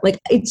assistant, but like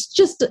it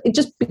just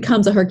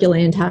becomes a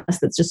Herculean task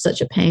that's just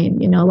such a pain.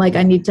 Like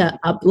I need to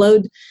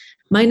upload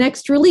my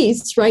next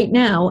release right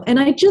now,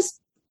 and I just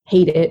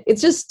hate it.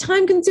 It's just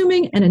time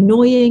consuming and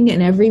annoying,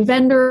 and every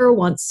vendor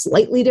wants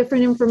slightly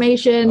different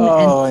information.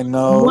 Oh, I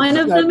know. One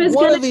of them is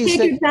going to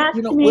take it back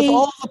to me. With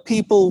all the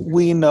people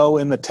we know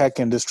in the tech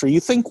industry,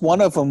 you think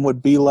one of them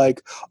would be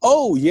like,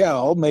 oh yeah,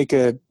 I'll make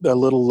a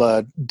little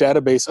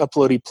database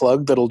uploady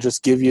plug that'll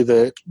just give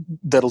you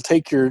that'll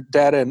take your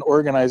data and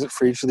organize it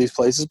for each of these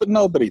places, but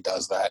nobody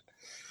does that.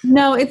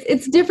 No,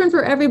 it's different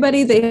for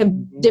everybody. They have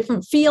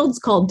different fields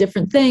called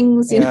different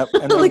things. Yeah,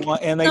 and they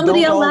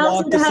don't all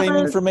want the same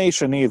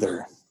information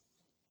either.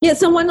 Yeah,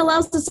 someone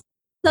allows the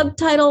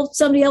subtitle,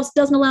 somebody else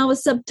doesn't allow a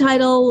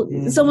subtitle.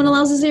 Someone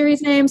allows a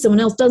series name, someone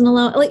else doesn't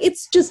allow. Like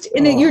it's just,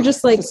 you're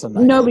just like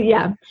nobody.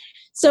 Yeah.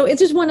 So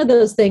it's just one of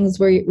those things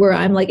where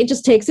I'm like, it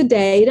just takes a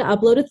day to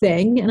upload a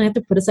thing, and I have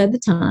to put aside the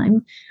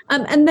time,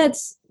 and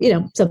that's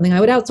something I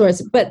would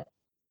outsource, but.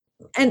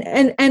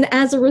 And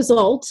as a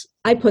result,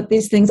 I put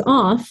these things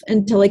off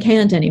until I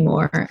can't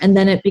anymore, and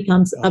then it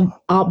becomes an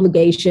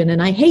obligation,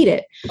 and I hate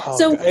it.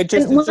 The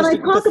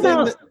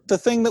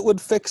thing that would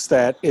fix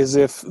that is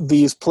if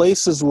these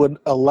places would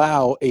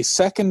allow a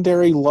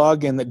secondary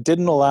login that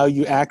didn't allow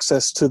you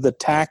access to the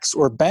tax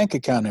or bank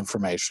account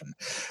information.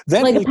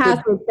 Then like a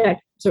password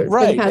check,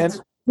 right? And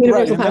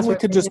then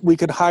we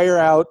could hire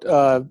out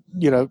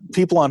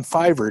people on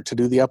Fiverr to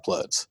do the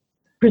uploads.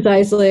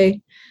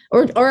 Precisely.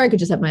 Or I could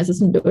just have my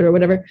assistant do it or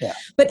whatever. Yeah.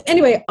 But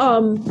anyway,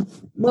 what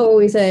were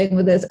we saying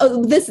with this?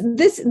 Oh, this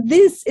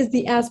is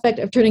the aspect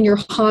of turning your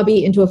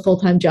hobby into a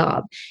full-time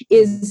job.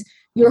 Is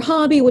your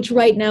hobby, which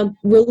right now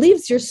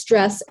relieves your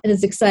stress and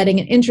is exciting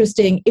and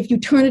interesting, if you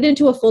turn it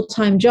into a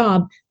full-time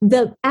job,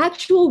 the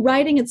actual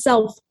writing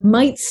itself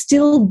might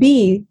still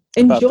be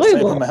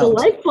enjoyable,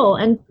 delightful,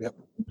 and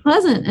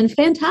pleasant and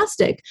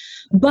fantastic.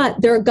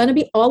 But there are going to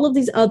be all of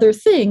these other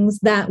things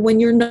that when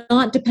you're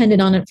not dependent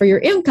on it for your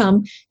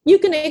income, you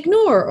can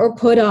ignore or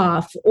put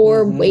off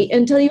or wait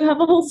until you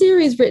have a whole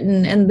series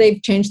written and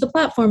they've changed the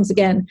platforms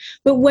again.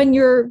 But when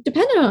you're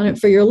dependent on it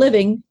for your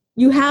living,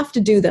 you have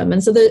to do them.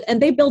 And so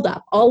they build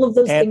up. All of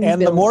those things.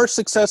 And the more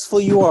successful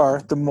you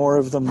are, the more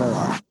of them there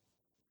are.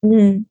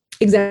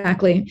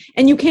 Exactly.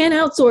 And you can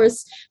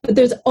outsource, but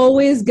there's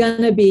always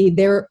going to be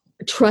there.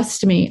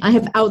 Trust me, I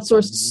have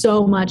outsourced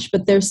so much,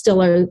 but there's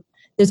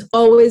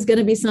always going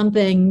to be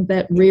something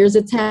that rears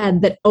its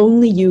head that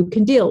only you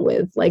can deal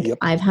with. Like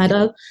I've had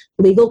a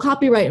legal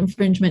copyright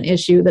infringement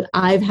issue that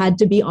I've had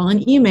to be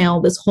on email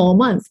this whole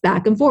month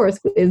back and forth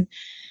with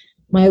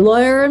my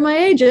lawyer and my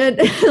agent,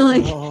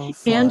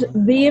 and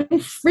the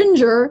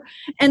infringer.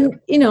 And,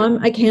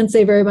 I can't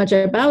say very much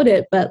about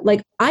it, but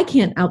like, I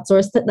can't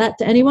outsource that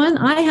to anyone.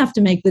 I have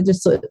to make the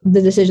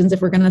decisions if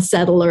we're going to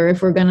settle or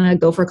if we're going to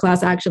go for a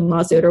class action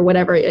lawsuit or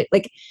whatever.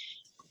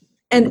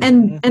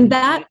 And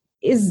that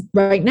is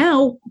right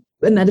now,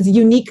 and that is a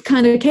unique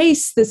kind of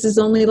case. This is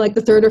only like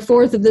the third or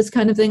fourth of this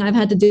kind of thing I've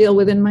had to deal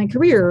with in my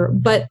career,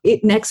 but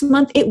next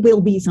month it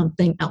will be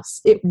something else.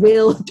 It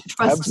will,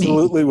 trust me.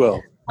 Absolutely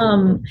will.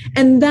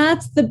 And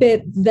that's the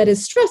bit that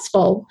is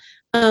stressful,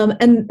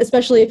 and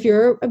especially if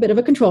you're a bit of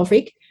a control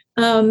freak.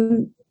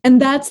 And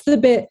that's the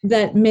bit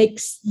that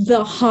makes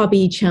the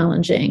hobby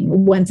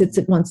challenging once it's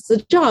a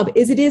job.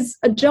 It is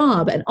a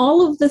job, and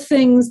all of the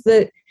things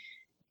that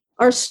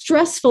are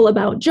stressful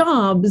about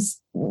jobs,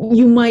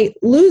 you might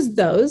lose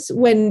those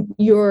when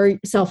you're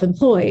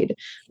self-employed.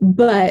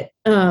 But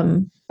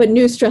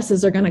new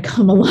stresses are going to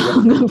come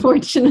along,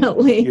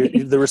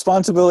 unfortunately. The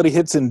responsibility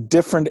hits in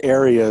different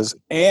areas,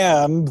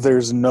 and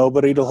there's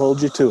nobody to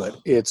hold you to it.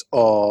 It's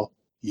all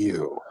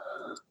you.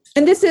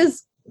 And this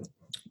is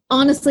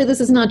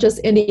not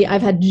just indie.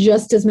 I've had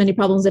just as many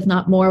problems, if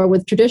not more,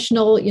 with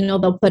traditional.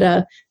 They'll put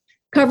a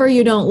cover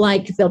you don't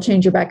like. They'll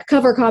change your back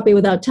cover copy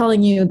without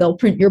telling you. They'll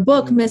print your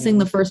book missing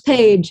the first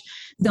page.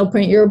 They'll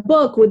print your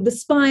book with the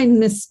spine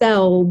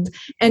misspelled,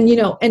 and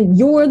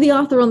you're the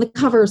author on the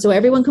cover, so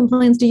everyone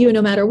complains to you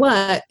no matter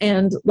what.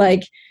 And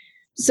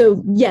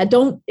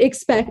don't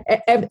expect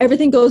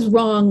everything goes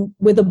wrong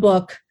with a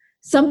book.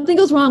 Something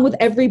goes wrong with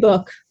every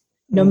book,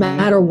 no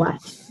matter what,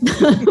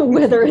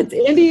 whether it's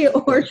indie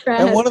or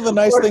trash. And one of the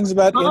nice things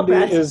about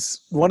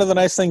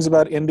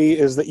indie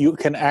is that you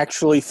can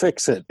actually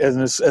fix it,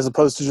 as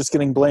opposed to just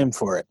getting blamed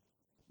for it.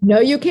 No,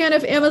 you can't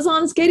if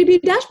Amazon's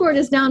KDP dashboard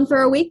is down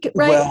for a week,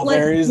 right?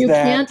 Well, you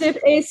can't if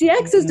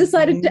ACX has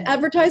decided to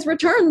advertise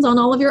returns on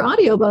all of your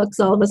audiobooks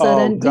all of a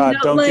sudden. Oh, God,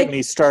 don't get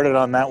me started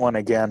on that one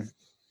again.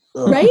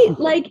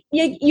 Right?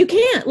 You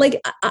can't.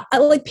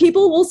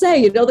 People will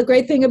say, the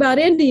great thing about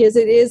indie is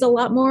it is a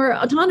lot more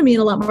autonomy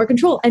and a lot more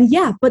control. And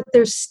but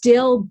there's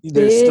still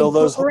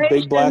those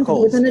big black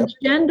holes with an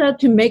agenda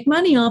to make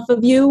money off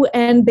of you,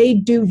 and they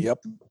do.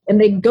 And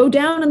they go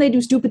down and they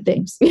do stupid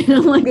things.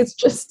 It's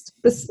just.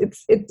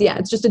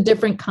 it's just a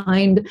different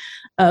kind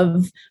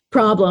of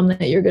problem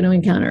that you're going to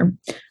encounter.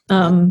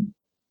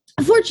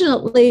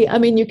 Fortunately, I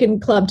mean, you can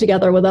club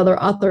together with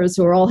other authors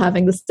who are all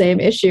having the same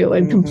issue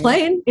and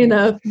complain in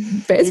a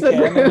Facebook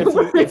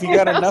group. If you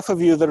got enough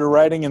of you that are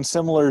writing in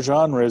similar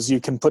genres, you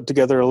can put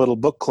together a little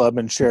book club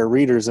and share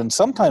readers, and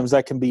sometimes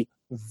that can be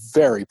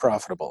very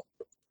profitable.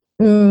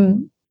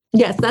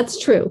 Yes, that's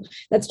true.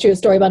 That's true.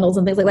 Story bundles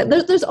and things like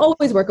that. There's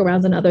always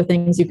workarounds and other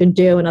things you can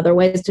do and other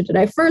ways to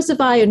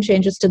diversify and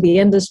changes to the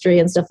industry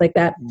and stuff like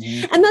that.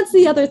 And that's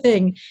the other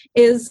thing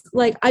is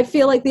like, I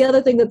feel like the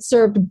other thing that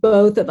served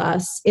both of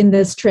us in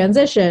this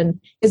transition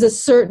is a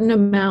certain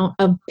amount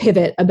of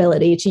pivot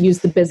ability, to use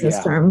the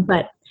business term,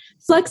 but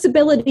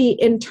flexibility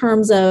in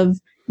terms of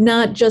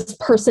not just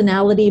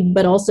personality,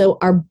 but also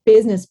our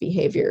business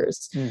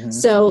behaviors.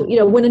 So,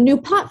 when a new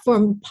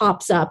platform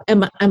pops up,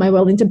 am I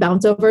willing to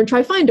bounce over and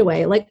try find a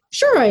way? Like,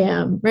 sure I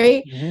am,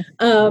 right?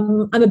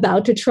 I'm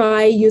about to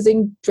try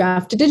using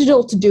draft to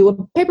digital to do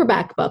a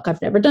paperback book.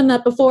 I've never done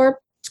that before.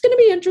 It's going to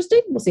be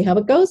interesting. We'll see how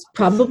it goes.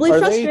 Probably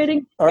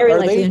frustrating.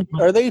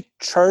 Are they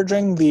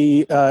charging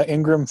the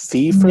Ingram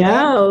fee for that?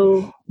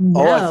 No.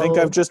 Oh, I think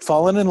I've just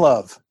fallen in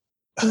love.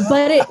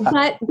 But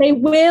they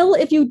will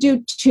if you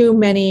do too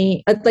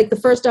many, like the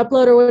first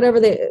upload or whatever.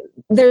 They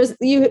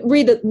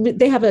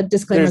have a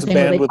disclaimer. There's a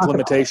bandwidth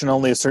limitation,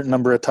 only a certain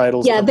number of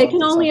titles. Yeah, they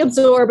can only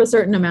absorb a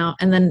certain amount,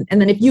 and then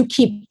if you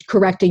keep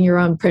correcting your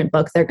own print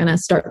book, they're going to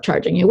start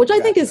charging you, which I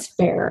think is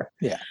fair.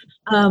 Yeah.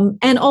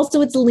 And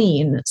also it's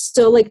lean,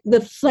 so like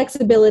the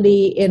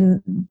flexibility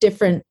in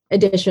different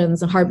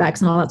editions and hardbacks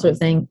and all that sort of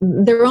thing.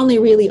 They're only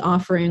really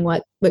offering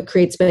what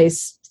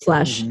CreateSpace /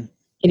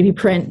 ADP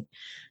Print.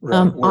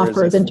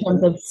 Offers in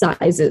terms of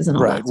sizes and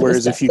all that.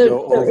 Whereas if you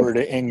go over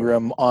to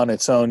Ingram on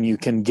its own, you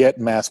can get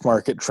mass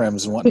market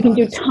trims and whatnot. You can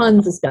do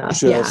tons of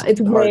stuff.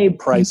 It's way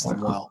priced them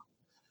well.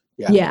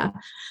 Yeah.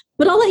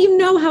 But I'll let you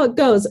know how it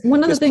goes.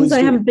 One of the things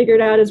I haven't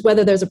figured out is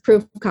whether there's a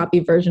proof copy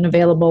version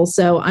available.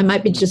 So I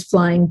might be just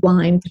flying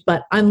blind.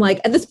 But I'm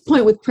like, at this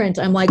point with print,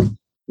 I'm like,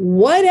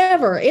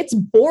 whatever, it's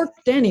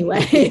borked anyway.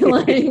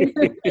 Like,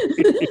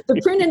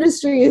 the print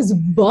industry is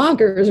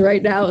bonkers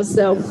right now.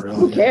 So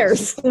who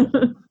cares?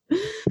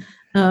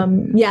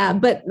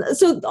 But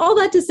so all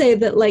that to say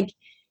that like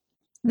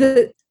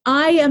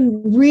I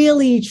am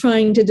really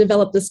trying to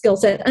develop the skill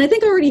set, and I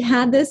think I already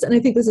had this, and I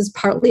think this is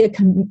partly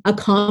a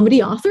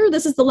comedy author.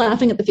 This is the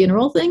laughing at the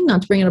funeral thing,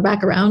 not to bring it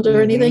back around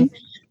or anything,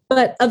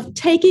 but of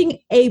taking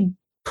a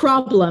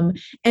problem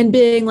and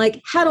being like,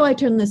 how do I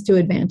turn this to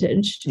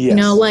advantage?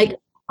 Like,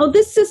 oh,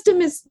 this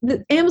system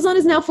Amazon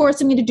is now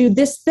forcing me to do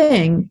this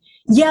thing.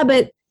 Yeah,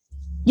 but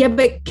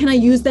can I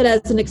use that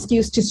as an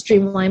excuse to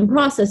streamline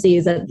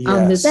processes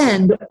on this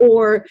end?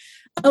 Or,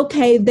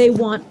 okay, they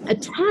want a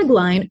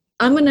tagline.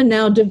 I'm going to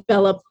now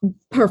develop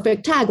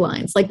perfect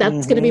taglines. Like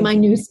that's going to be my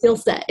new skill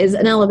set, is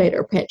an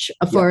elevator pitch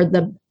for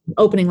the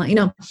opening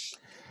line.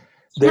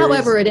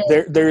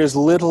 There is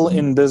little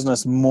in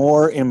business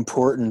more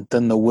important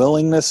than the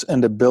willingness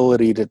and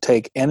ability to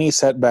take any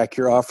setback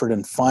you're offered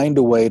and find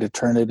a way to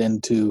turn it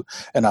into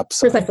an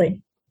upside.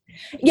 Precisely.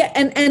 Yeah,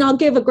 and I'll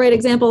give a great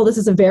example. This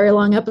is a very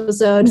long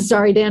episode.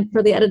 Sorry, Dan,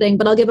 for the editing,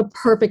 but I'll give a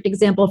perfect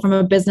example from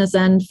a business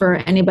end for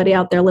anybody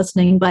out there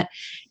listening. But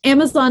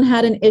Amazon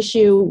had an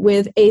issue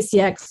with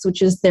ACX,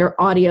 which is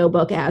their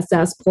audiobook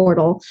access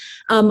portal,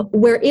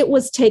 where it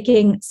was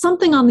taking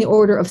something on the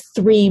order of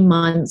 3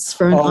 months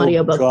for an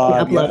audiobook to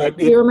upload.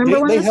 Do you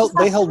remember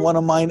they held one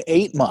of mine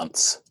 8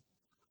 months.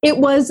 It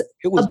was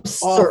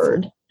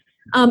absurd.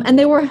 Awful. And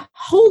they were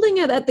holding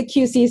it at the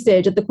QC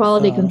stage, at the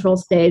quality control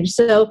stage.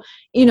 So,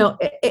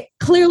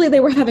 clearly they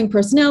were having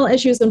personnel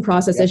issues and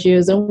process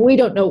issues. And we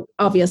don't know,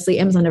 obviously,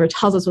 Amazon never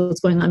tells us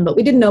what's going on, but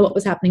we didn't know what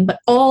was happening. But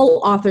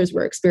all authors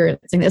were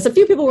experiencing this. A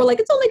few people were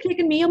like, it's only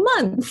taken me a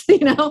month,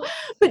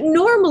 but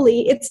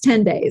normally it's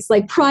 10 days.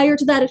 Like prior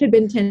to that, it had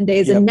been 10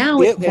 days. And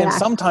now it's and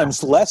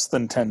sometimes less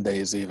than 10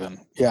 days even.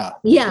 Yeah.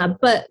 Yeah.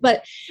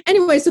 But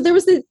anyway, so there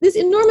was this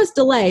enormous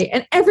delay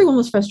and everyone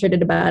was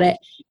frustrated about it.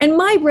 And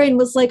my brain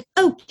was like,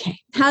 okay,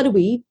 how do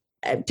we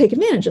take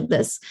advantage of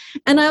this?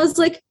 And I was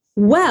like,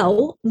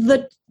 well,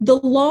 the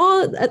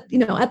law, at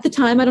the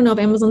time, I don't know if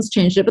Amazon's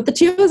changed it, but the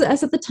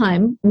TOS at the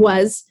time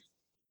was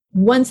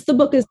once the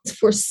book is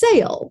for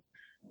sale,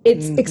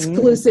 it's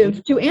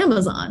exclusive to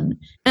Amazon.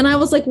 And I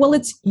was like, well,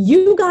 it's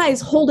you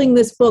guys holding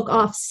this book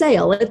off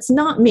sale. It's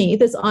not me,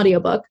 this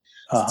audiobook.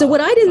 So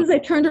what I did is I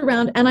turned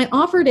around and I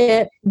offered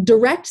it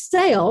direct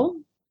sale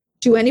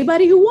to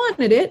anybody who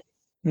wanted it.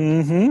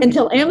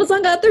 Until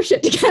Amazon got their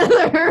shit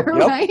together,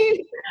 right?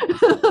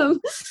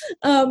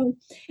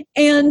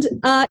 And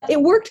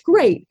it worked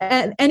great.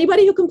 And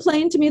anybody who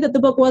complained to me that the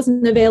book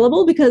wasn't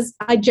available, because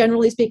I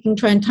generally speaking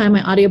try and time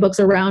my audiobooks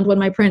around when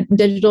my print and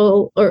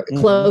digital are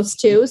close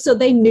to, so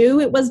they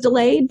knew it was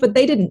delayed, but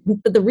they didn't.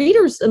 But the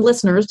readers and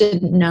listeners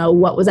didn't know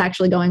what was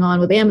actually going on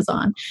with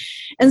Amazon.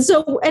 And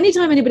so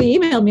anytime anybody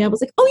emailed me, I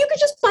was like, "Oh, you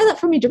could just buy that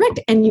from me direct,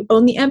 and you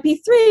own the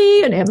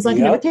MP3, and Amazon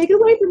can never take it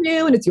away from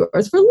you, and it's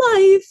yours for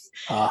life."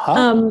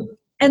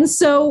 And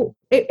so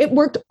it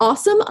worked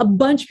awesome. A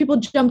bunch of people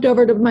jumped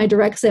over to my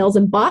direct sales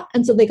and bought.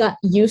 And so they got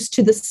used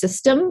to the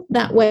system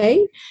that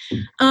way.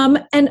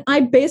 And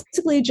I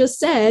basically just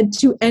said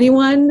to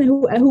anyone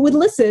who would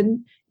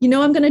listen, I'm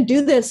going to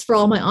do this for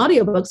all my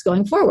audiobooks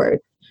going forward.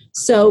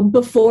 So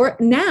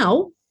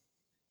now,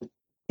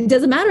 it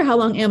doesn't matter how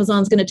long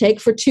Amazon's going to take.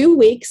 For 2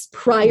 weeks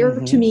prior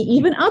to me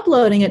even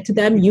uploading it to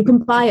them, you can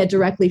buy it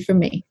directly from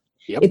me.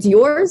 Yep. It's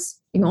yours.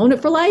 You own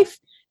it for life.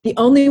 The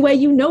only way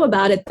you know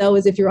about it, though,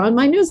 is if you're on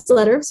my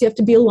newsletter. So you have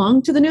to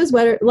belong to the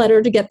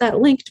newsletter to get that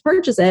link to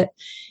purchase it.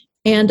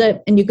 And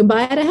you can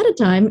buy it ahead of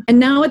time. And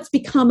now it's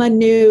become a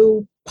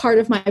new part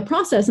of my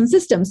process and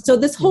system. So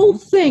this whole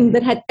thing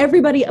that had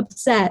everybody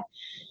upset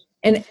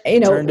and,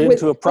 turned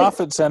into a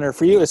profit center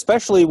for you,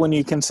 especially when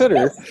you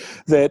consider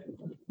that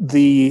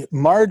the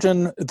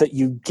margin that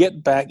you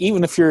get back,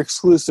 even if you're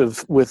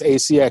exclusive with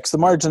ACX, the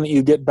margin that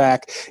you get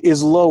back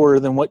is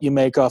lower than what you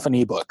make off an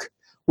ebook,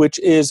 which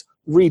is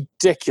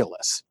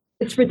ridiculous.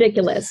 It's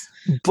ridiculous.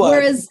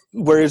 But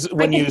whereas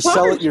when you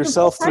sell it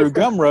yourself through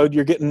Gumroad,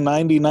 you're getting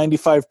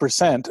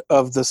 95%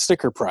 of the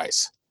sticker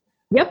price.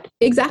 Yep,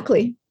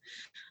 exactly.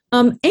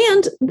 And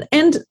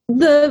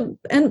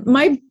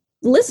my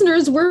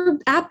listeners were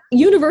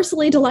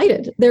universally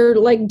delighted. They're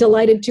like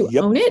delighted to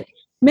own it.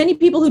 Many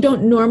people who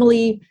don't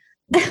normally,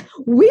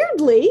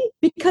 weirdly,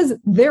 because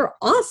they're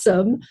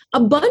awesome, a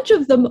bunch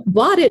of them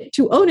bought it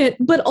to own it,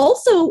 but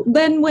also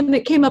then when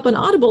it came up on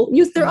Audible,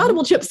 used their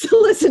Audible chips to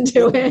listen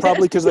to it.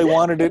 Probably because they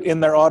wanted it in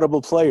their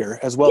Audible player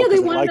as well. Yeah, they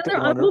wanted it in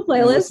their Audible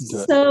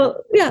playlist.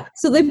 So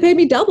they pay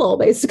me double,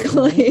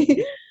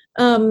 basically.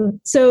 And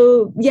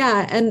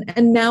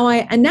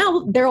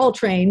now they're all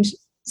trained.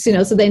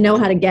 So they know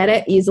how to get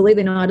it easily.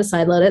 They know how to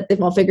sideload it.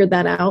 They've all figured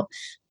that out.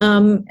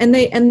 And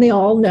they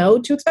all know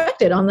to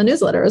expect it on the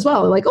newsletter as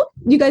well. They're like, oh,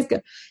 you guys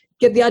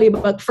get the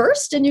audiobook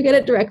first and you get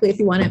it directly if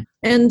you want it.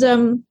 And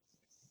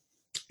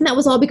that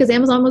was all because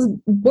Amazon was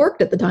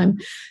borked at the time.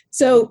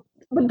 So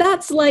but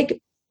that's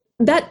like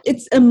that.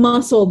 It's a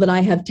muscle that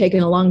I have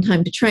taken a long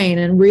time to train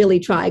and really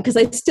try, because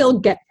I still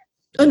get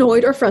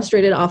annoyed or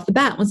frustrated off the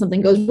bat when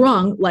something goes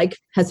wrong, like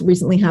has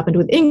recently happened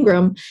with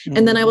Ingram.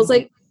 And then I was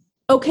like,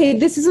 okay,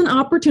 this is an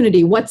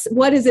opportunity. What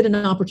is it an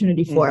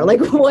opportunity for? Like,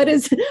 what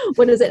is it?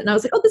 And I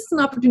was like, oh, this is an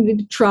opportunity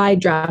to try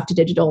draft to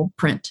digital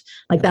print.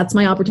 Like, that's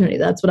my opportunity.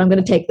 That's what I'm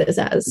going to take this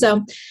as.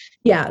 So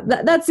yeah,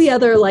 that's the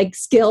other like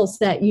skill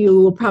set you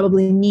will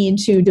probably need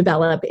to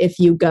develop if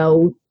you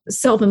go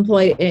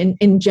self-employed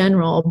in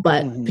general,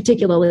 but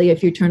particularly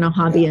if you turn a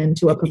hobby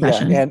into a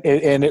profession. Yeah,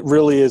 and it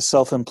really is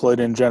self-employed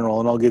in general.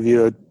 And I'll give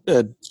you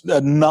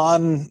a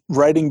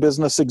non-writing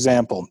business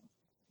example.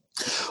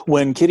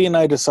 When Kitty and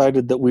I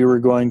decided that we were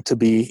going to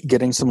be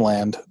getting some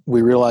land,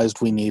 we realized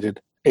we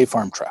needed a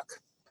farm truck.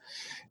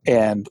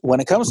 And when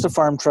it comes to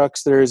farm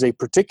trucks, there is a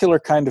particular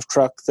kind of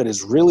truck that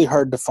is really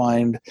hard to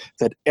find,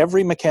 that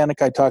every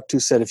mechanic I talked to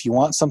said, if you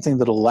want something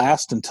that'll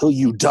last until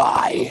you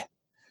die,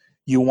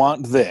 you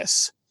want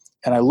this.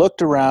 And I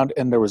looked around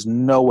and there was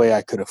no way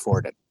I could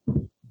afford it.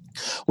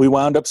 We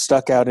wound up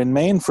stuck out in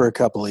Maine for a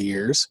couple of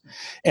years,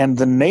 and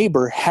the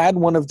neighbor had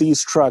one of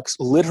these trucks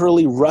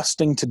literally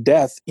rusting to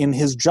death in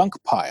his junk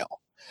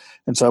pile.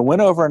 And so I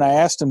went over and I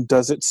asked him,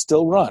 does it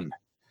still run?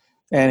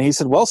 And he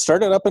said, well,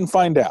 start it up and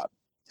find out.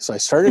 So I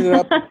started it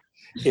up.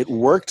 It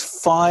worked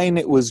fine.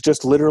 It was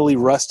just literally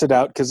rusted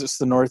out because it's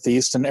the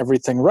Northeast and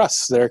everything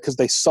rusts there because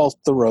they salt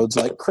the roads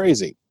like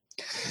crazy.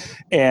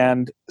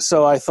 And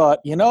so I thought,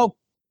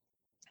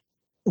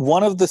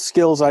 one of the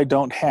skills I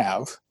don't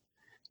have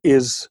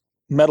is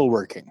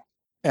metalworking,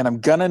 and I'm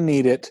going to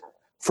need it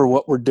for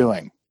what we're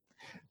doing.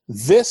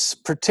 This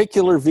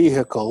particular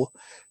vehicle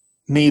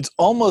needs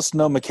almost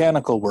no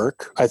mechanical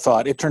work. I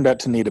thought it turned out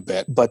to need a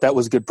bit, but that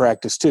was good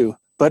practice too,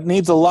 but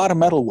needs a lot of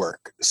metal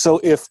work.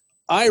 So if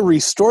I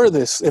restore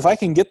this, if I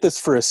can get this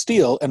for a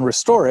steal and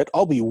restore it,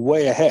 I'll be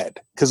way ahead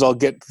because I'll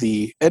get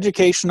the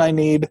education I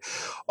need.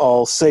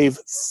 I'll save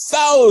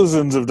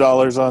thousands of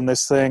dollars on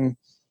this thing.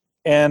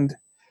 And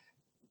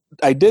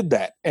I did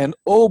that. And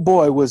oh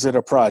boy, was it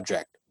a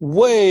project.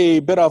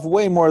 Bit off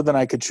way more than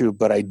I could chew,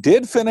 but I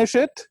did finish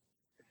it.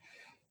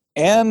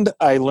 And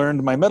I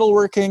learned my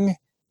metalworking,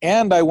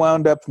 and I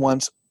wound up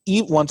once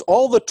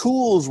all the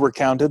tools were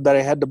counted that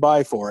I had to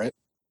buy for it,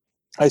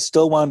 I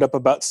still wound up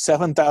about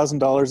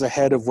 $7,000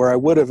 ahead of where I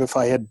would have if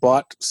I had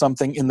bought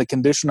something in the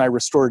condition I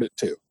restored it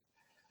to.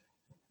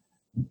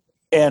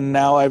 And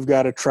now I've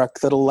got a truck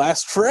that'll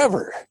last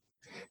forever.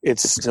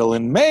 It's still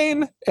in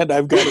Maine, and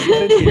I've got to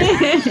get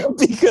it here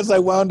because I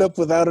wound up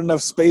without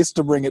enough space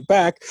to bring it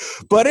back.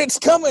 But it's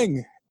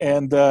coming.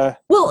 And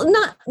well,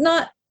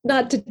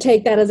 not to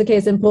take that as a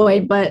case in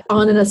point, but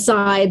on an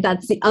aside,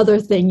 that's the other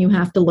thing you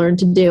have to learn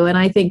to do. And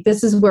I think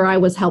this is where I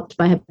was helped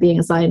by being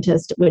a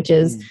scientist, which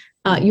is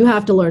you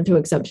have to learn to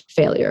accept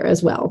failure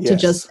as well.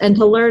 Yes.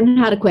 To learn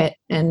how to quit,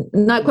 and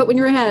not quit when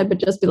you're ahead, but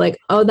just be like,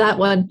 oh, that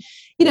one.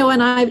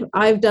 And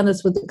I've done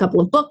this with a couple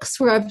of books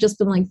where I've just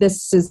been like,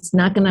 this is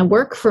not going to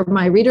work for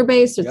my reader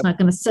base. It's not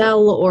going to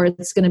sell, or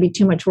it's going to be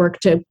too much work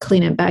to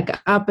clean it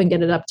back up and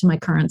get it up to my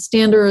current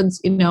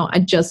standards. I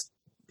just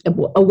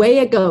away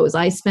it goes.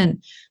 I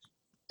spent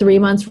 3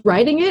 months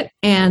writing it,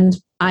 and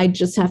I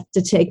just have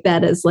to take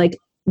that as like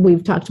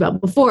we've talked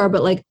about before,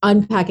 but like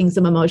unpacking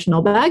some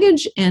emotional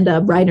baggage and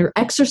a writer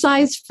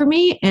exercise for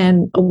me,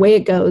 and away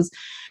it goes.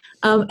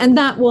 And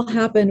that will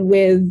happen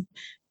with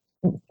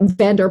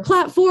vendor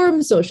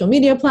platforms, social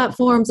media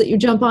platforms that you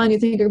jump on, you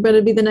think are going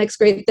to be the next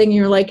great thing. And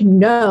you're like,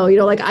 no,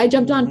 like I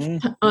jumped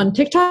on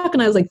TikTok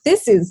and I was like,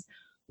 this is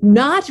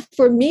not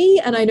for me.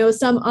 And I know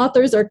some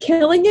authors are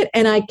killing it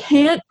and I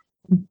can't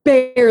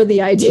bear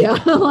the idea.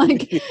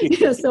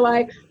 So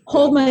I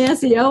hold my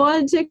SEO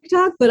on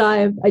TikTok, but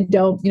I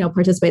don't,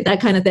 participate, that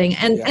kind of thing.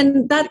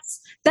 And that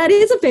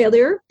is a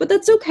failure, but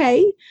that's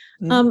okay.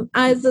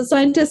 As a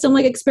scientist, I'm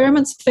like,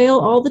 experiments fail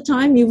all the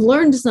time. You've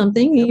learned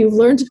something. You've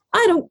learned,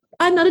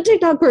 I'm not a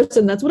TikTok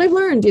person. That's what I've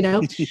learned,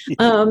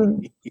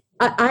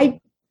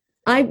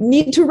 I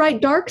need to write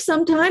dark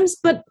sometimes,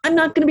 but I'm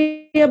not going to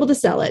be able to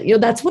sell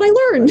it. That's what I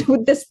learned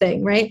with this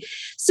thing, right?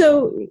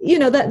 So,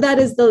 that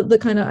is the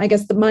kind of, I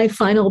guess, my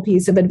final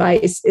piece of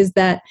advice is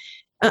that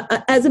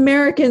as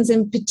Americans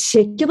in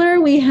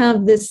particular, we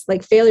have this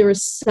like failure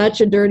is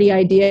such a dirty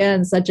idea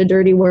and such a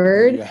dirty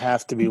word. You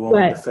have to be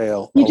willing to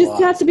fail. You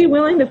just have to be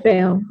willing to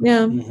fail.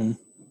 Yeah. Mm-hmm.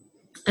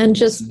 And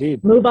just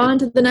move on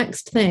to the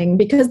next thing,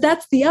 because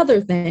that's the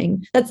other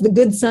thing. That's the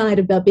good side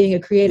about being a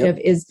creative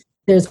is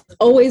there's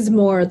always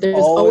more. There's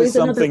always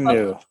something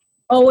new.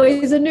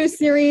 Always a new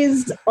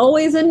series,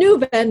 always a new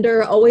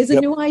vendor, always a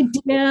new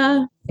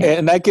idea.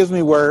 And that gives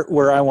me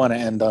where I want to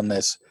end on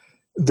this.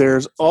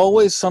 There's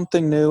always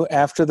something new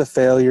after the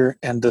failure,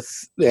 and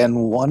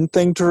one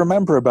thing to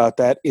remember about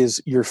that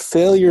is your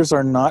failures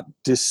are not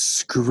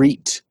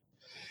discrete.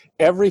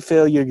 Every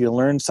failure you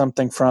learn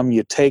something from,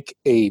 you take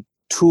a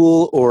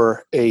tool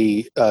or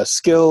a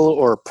skill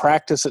or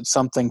practice at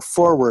something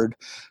forward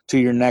to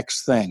your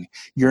next thing.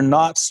 You're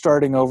not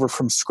starting over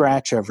from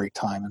scratch every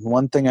time. And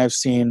one thing I've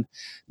seen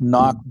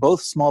knock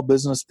both small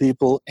business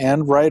people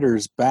and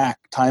writers back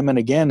time and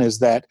again is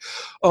that,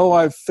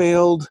 I've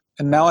failed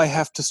and now I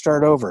have to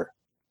start over.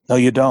 No,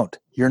 you don't.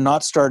 You're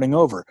not starting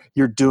over.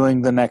 You're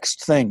doing the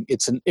next thing.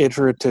 It's an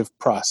iterative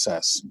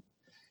process.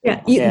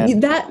 Yeah,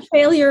 that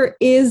failure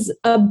is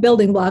a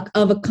building block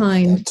of a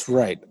kind. That's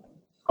right.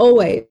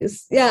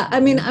 Always. Yeah. I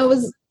mean,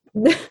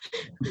 this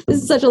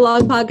is such a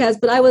long podcast,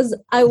 but I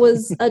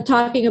was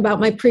talking about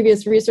my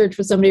previous research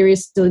with somebody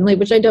recently,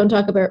 which I don't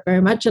talk about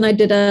very much. And I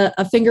did a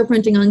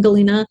fingerprinting on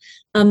galena,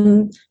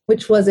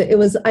 which was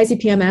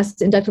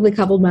ICP-MS, inductively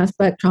coupled mass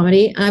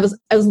spectrometry. And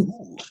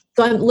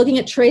so I'm looking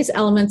at trace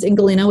elements in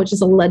galena, which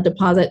is a lead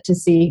deposit, to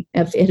see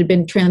if it had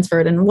been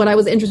transferred. And what I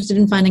was interested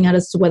in finding out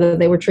as to whether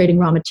they were trading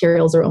raw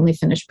materials or only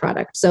finished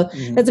product. So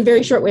that's a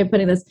very short way of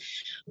putting this.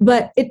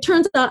 But it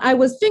turns out I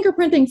was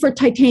fingerprinting for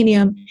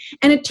titanium,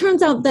 and it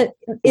turns out that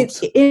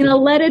it's in a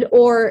leaded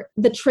ore,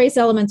 the trace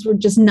elements were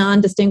just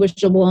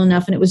non-distinguishable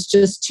enough, and it was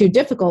just too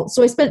difficult.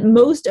 So I spent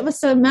most of a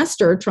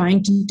semester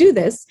trying to do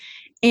this,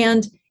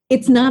 and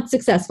it's not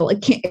successful.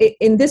 It can't,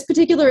 in this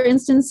particular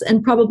instance,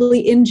 and probably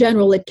in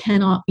general, it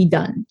cannot be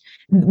done.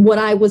 What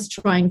I was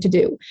trying to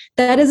do.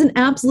 That is an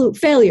absolute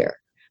failure.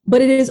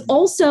 But it is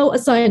also a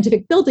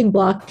scientific building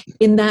block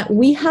in that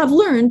we have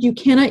learned you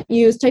cannot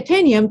use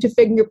titanium to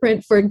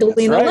fingerprint for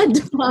galena lead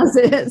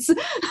deposits.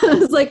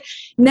 It's like,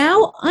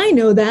 now I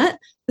know that.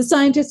 The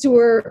scientists who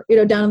are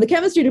down in the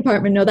chemistry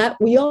department know that.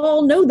 We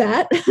all know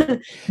that.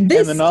 And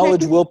the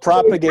knowledge will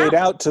propagate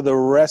out to the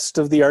rest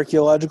of the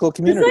archaeological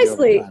community.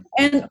 Precisely,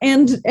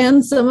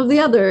 and some of the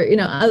other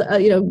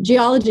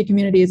geology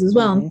communities as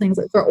well, and things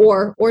like for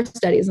ore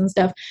studies and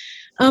stuff.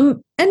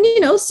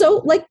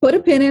 So like put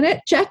a pin in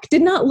it, check,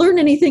 did not learn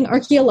anything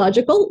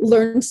archaeological,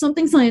 learned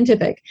something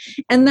scientific.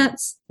 And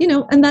that's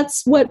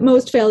what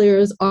most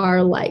failures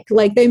are like.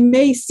 Like they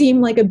may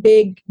seem like a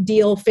big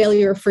deal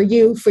failure for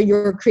you, for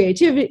your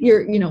creativity,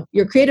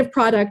 your creative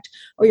product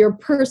or your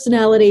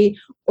personality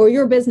or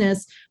your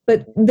business,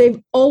 but they've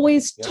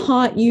always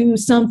taught you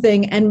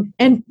something and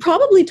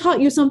probably taught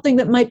you something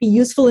that might be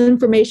useful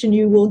information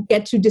you will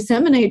get to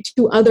disseminate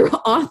to other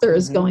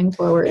authors going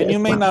forward. And you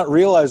may not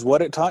realize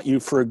what it taught you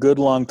for a good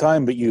long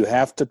time, but you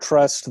have to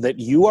trust that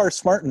you are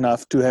smart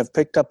enough to have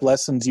picked up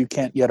lessons you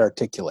can't yet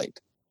articulate.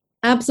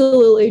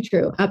 Absolutely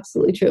true.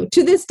 Absolutely true.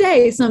 To this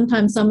day,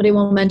 sometimes somebody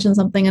will mention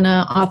something in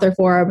an author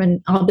forum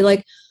and I'll be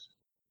like,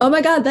 oh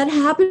my God, that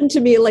happened to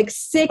me like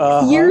 6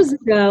 years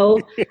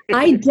ago.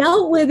 I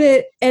dealt with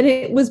it and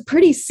it was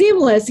pretty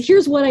seamless.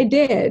 Here's what I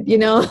did,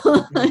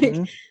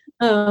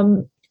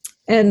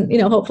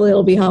 hopefully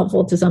it'll be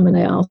helpful to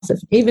somebody else,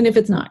 even if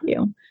it's not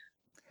you.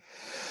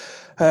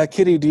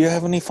 Kitty, do you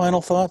have any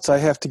final thoughts? I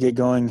have to get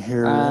going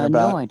here in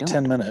about no, I don't.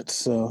 10 minutes.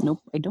 So.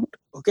 Nope, I don't.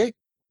 Okay.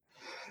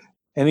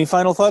 Any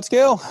final thoughts,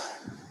 Gail?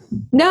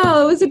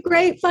 No, it was a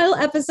great final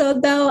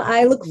episode, though.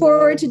 I look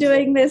forward to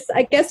doing this.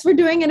 I guess we're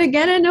doing it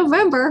again in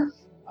November.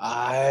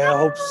 I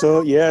hope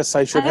so. Yes,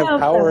 I should have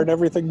power and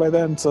everything by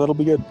then, so that'll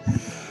be good.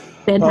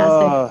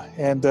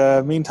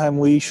 Fantastic. Meantime,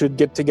 we should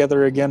get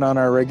together again on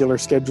our regular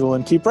schedule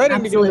and keep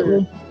writing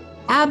together.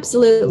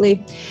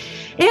 Absolutely.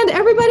 And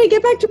everybody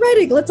get back to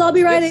writing. Let's all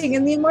be writing.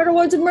 In the Immortal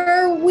Words of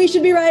Myrrh, we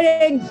should be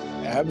writing.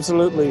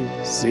 Absolutely.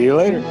 See you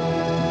later.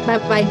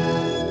 Bye-bye.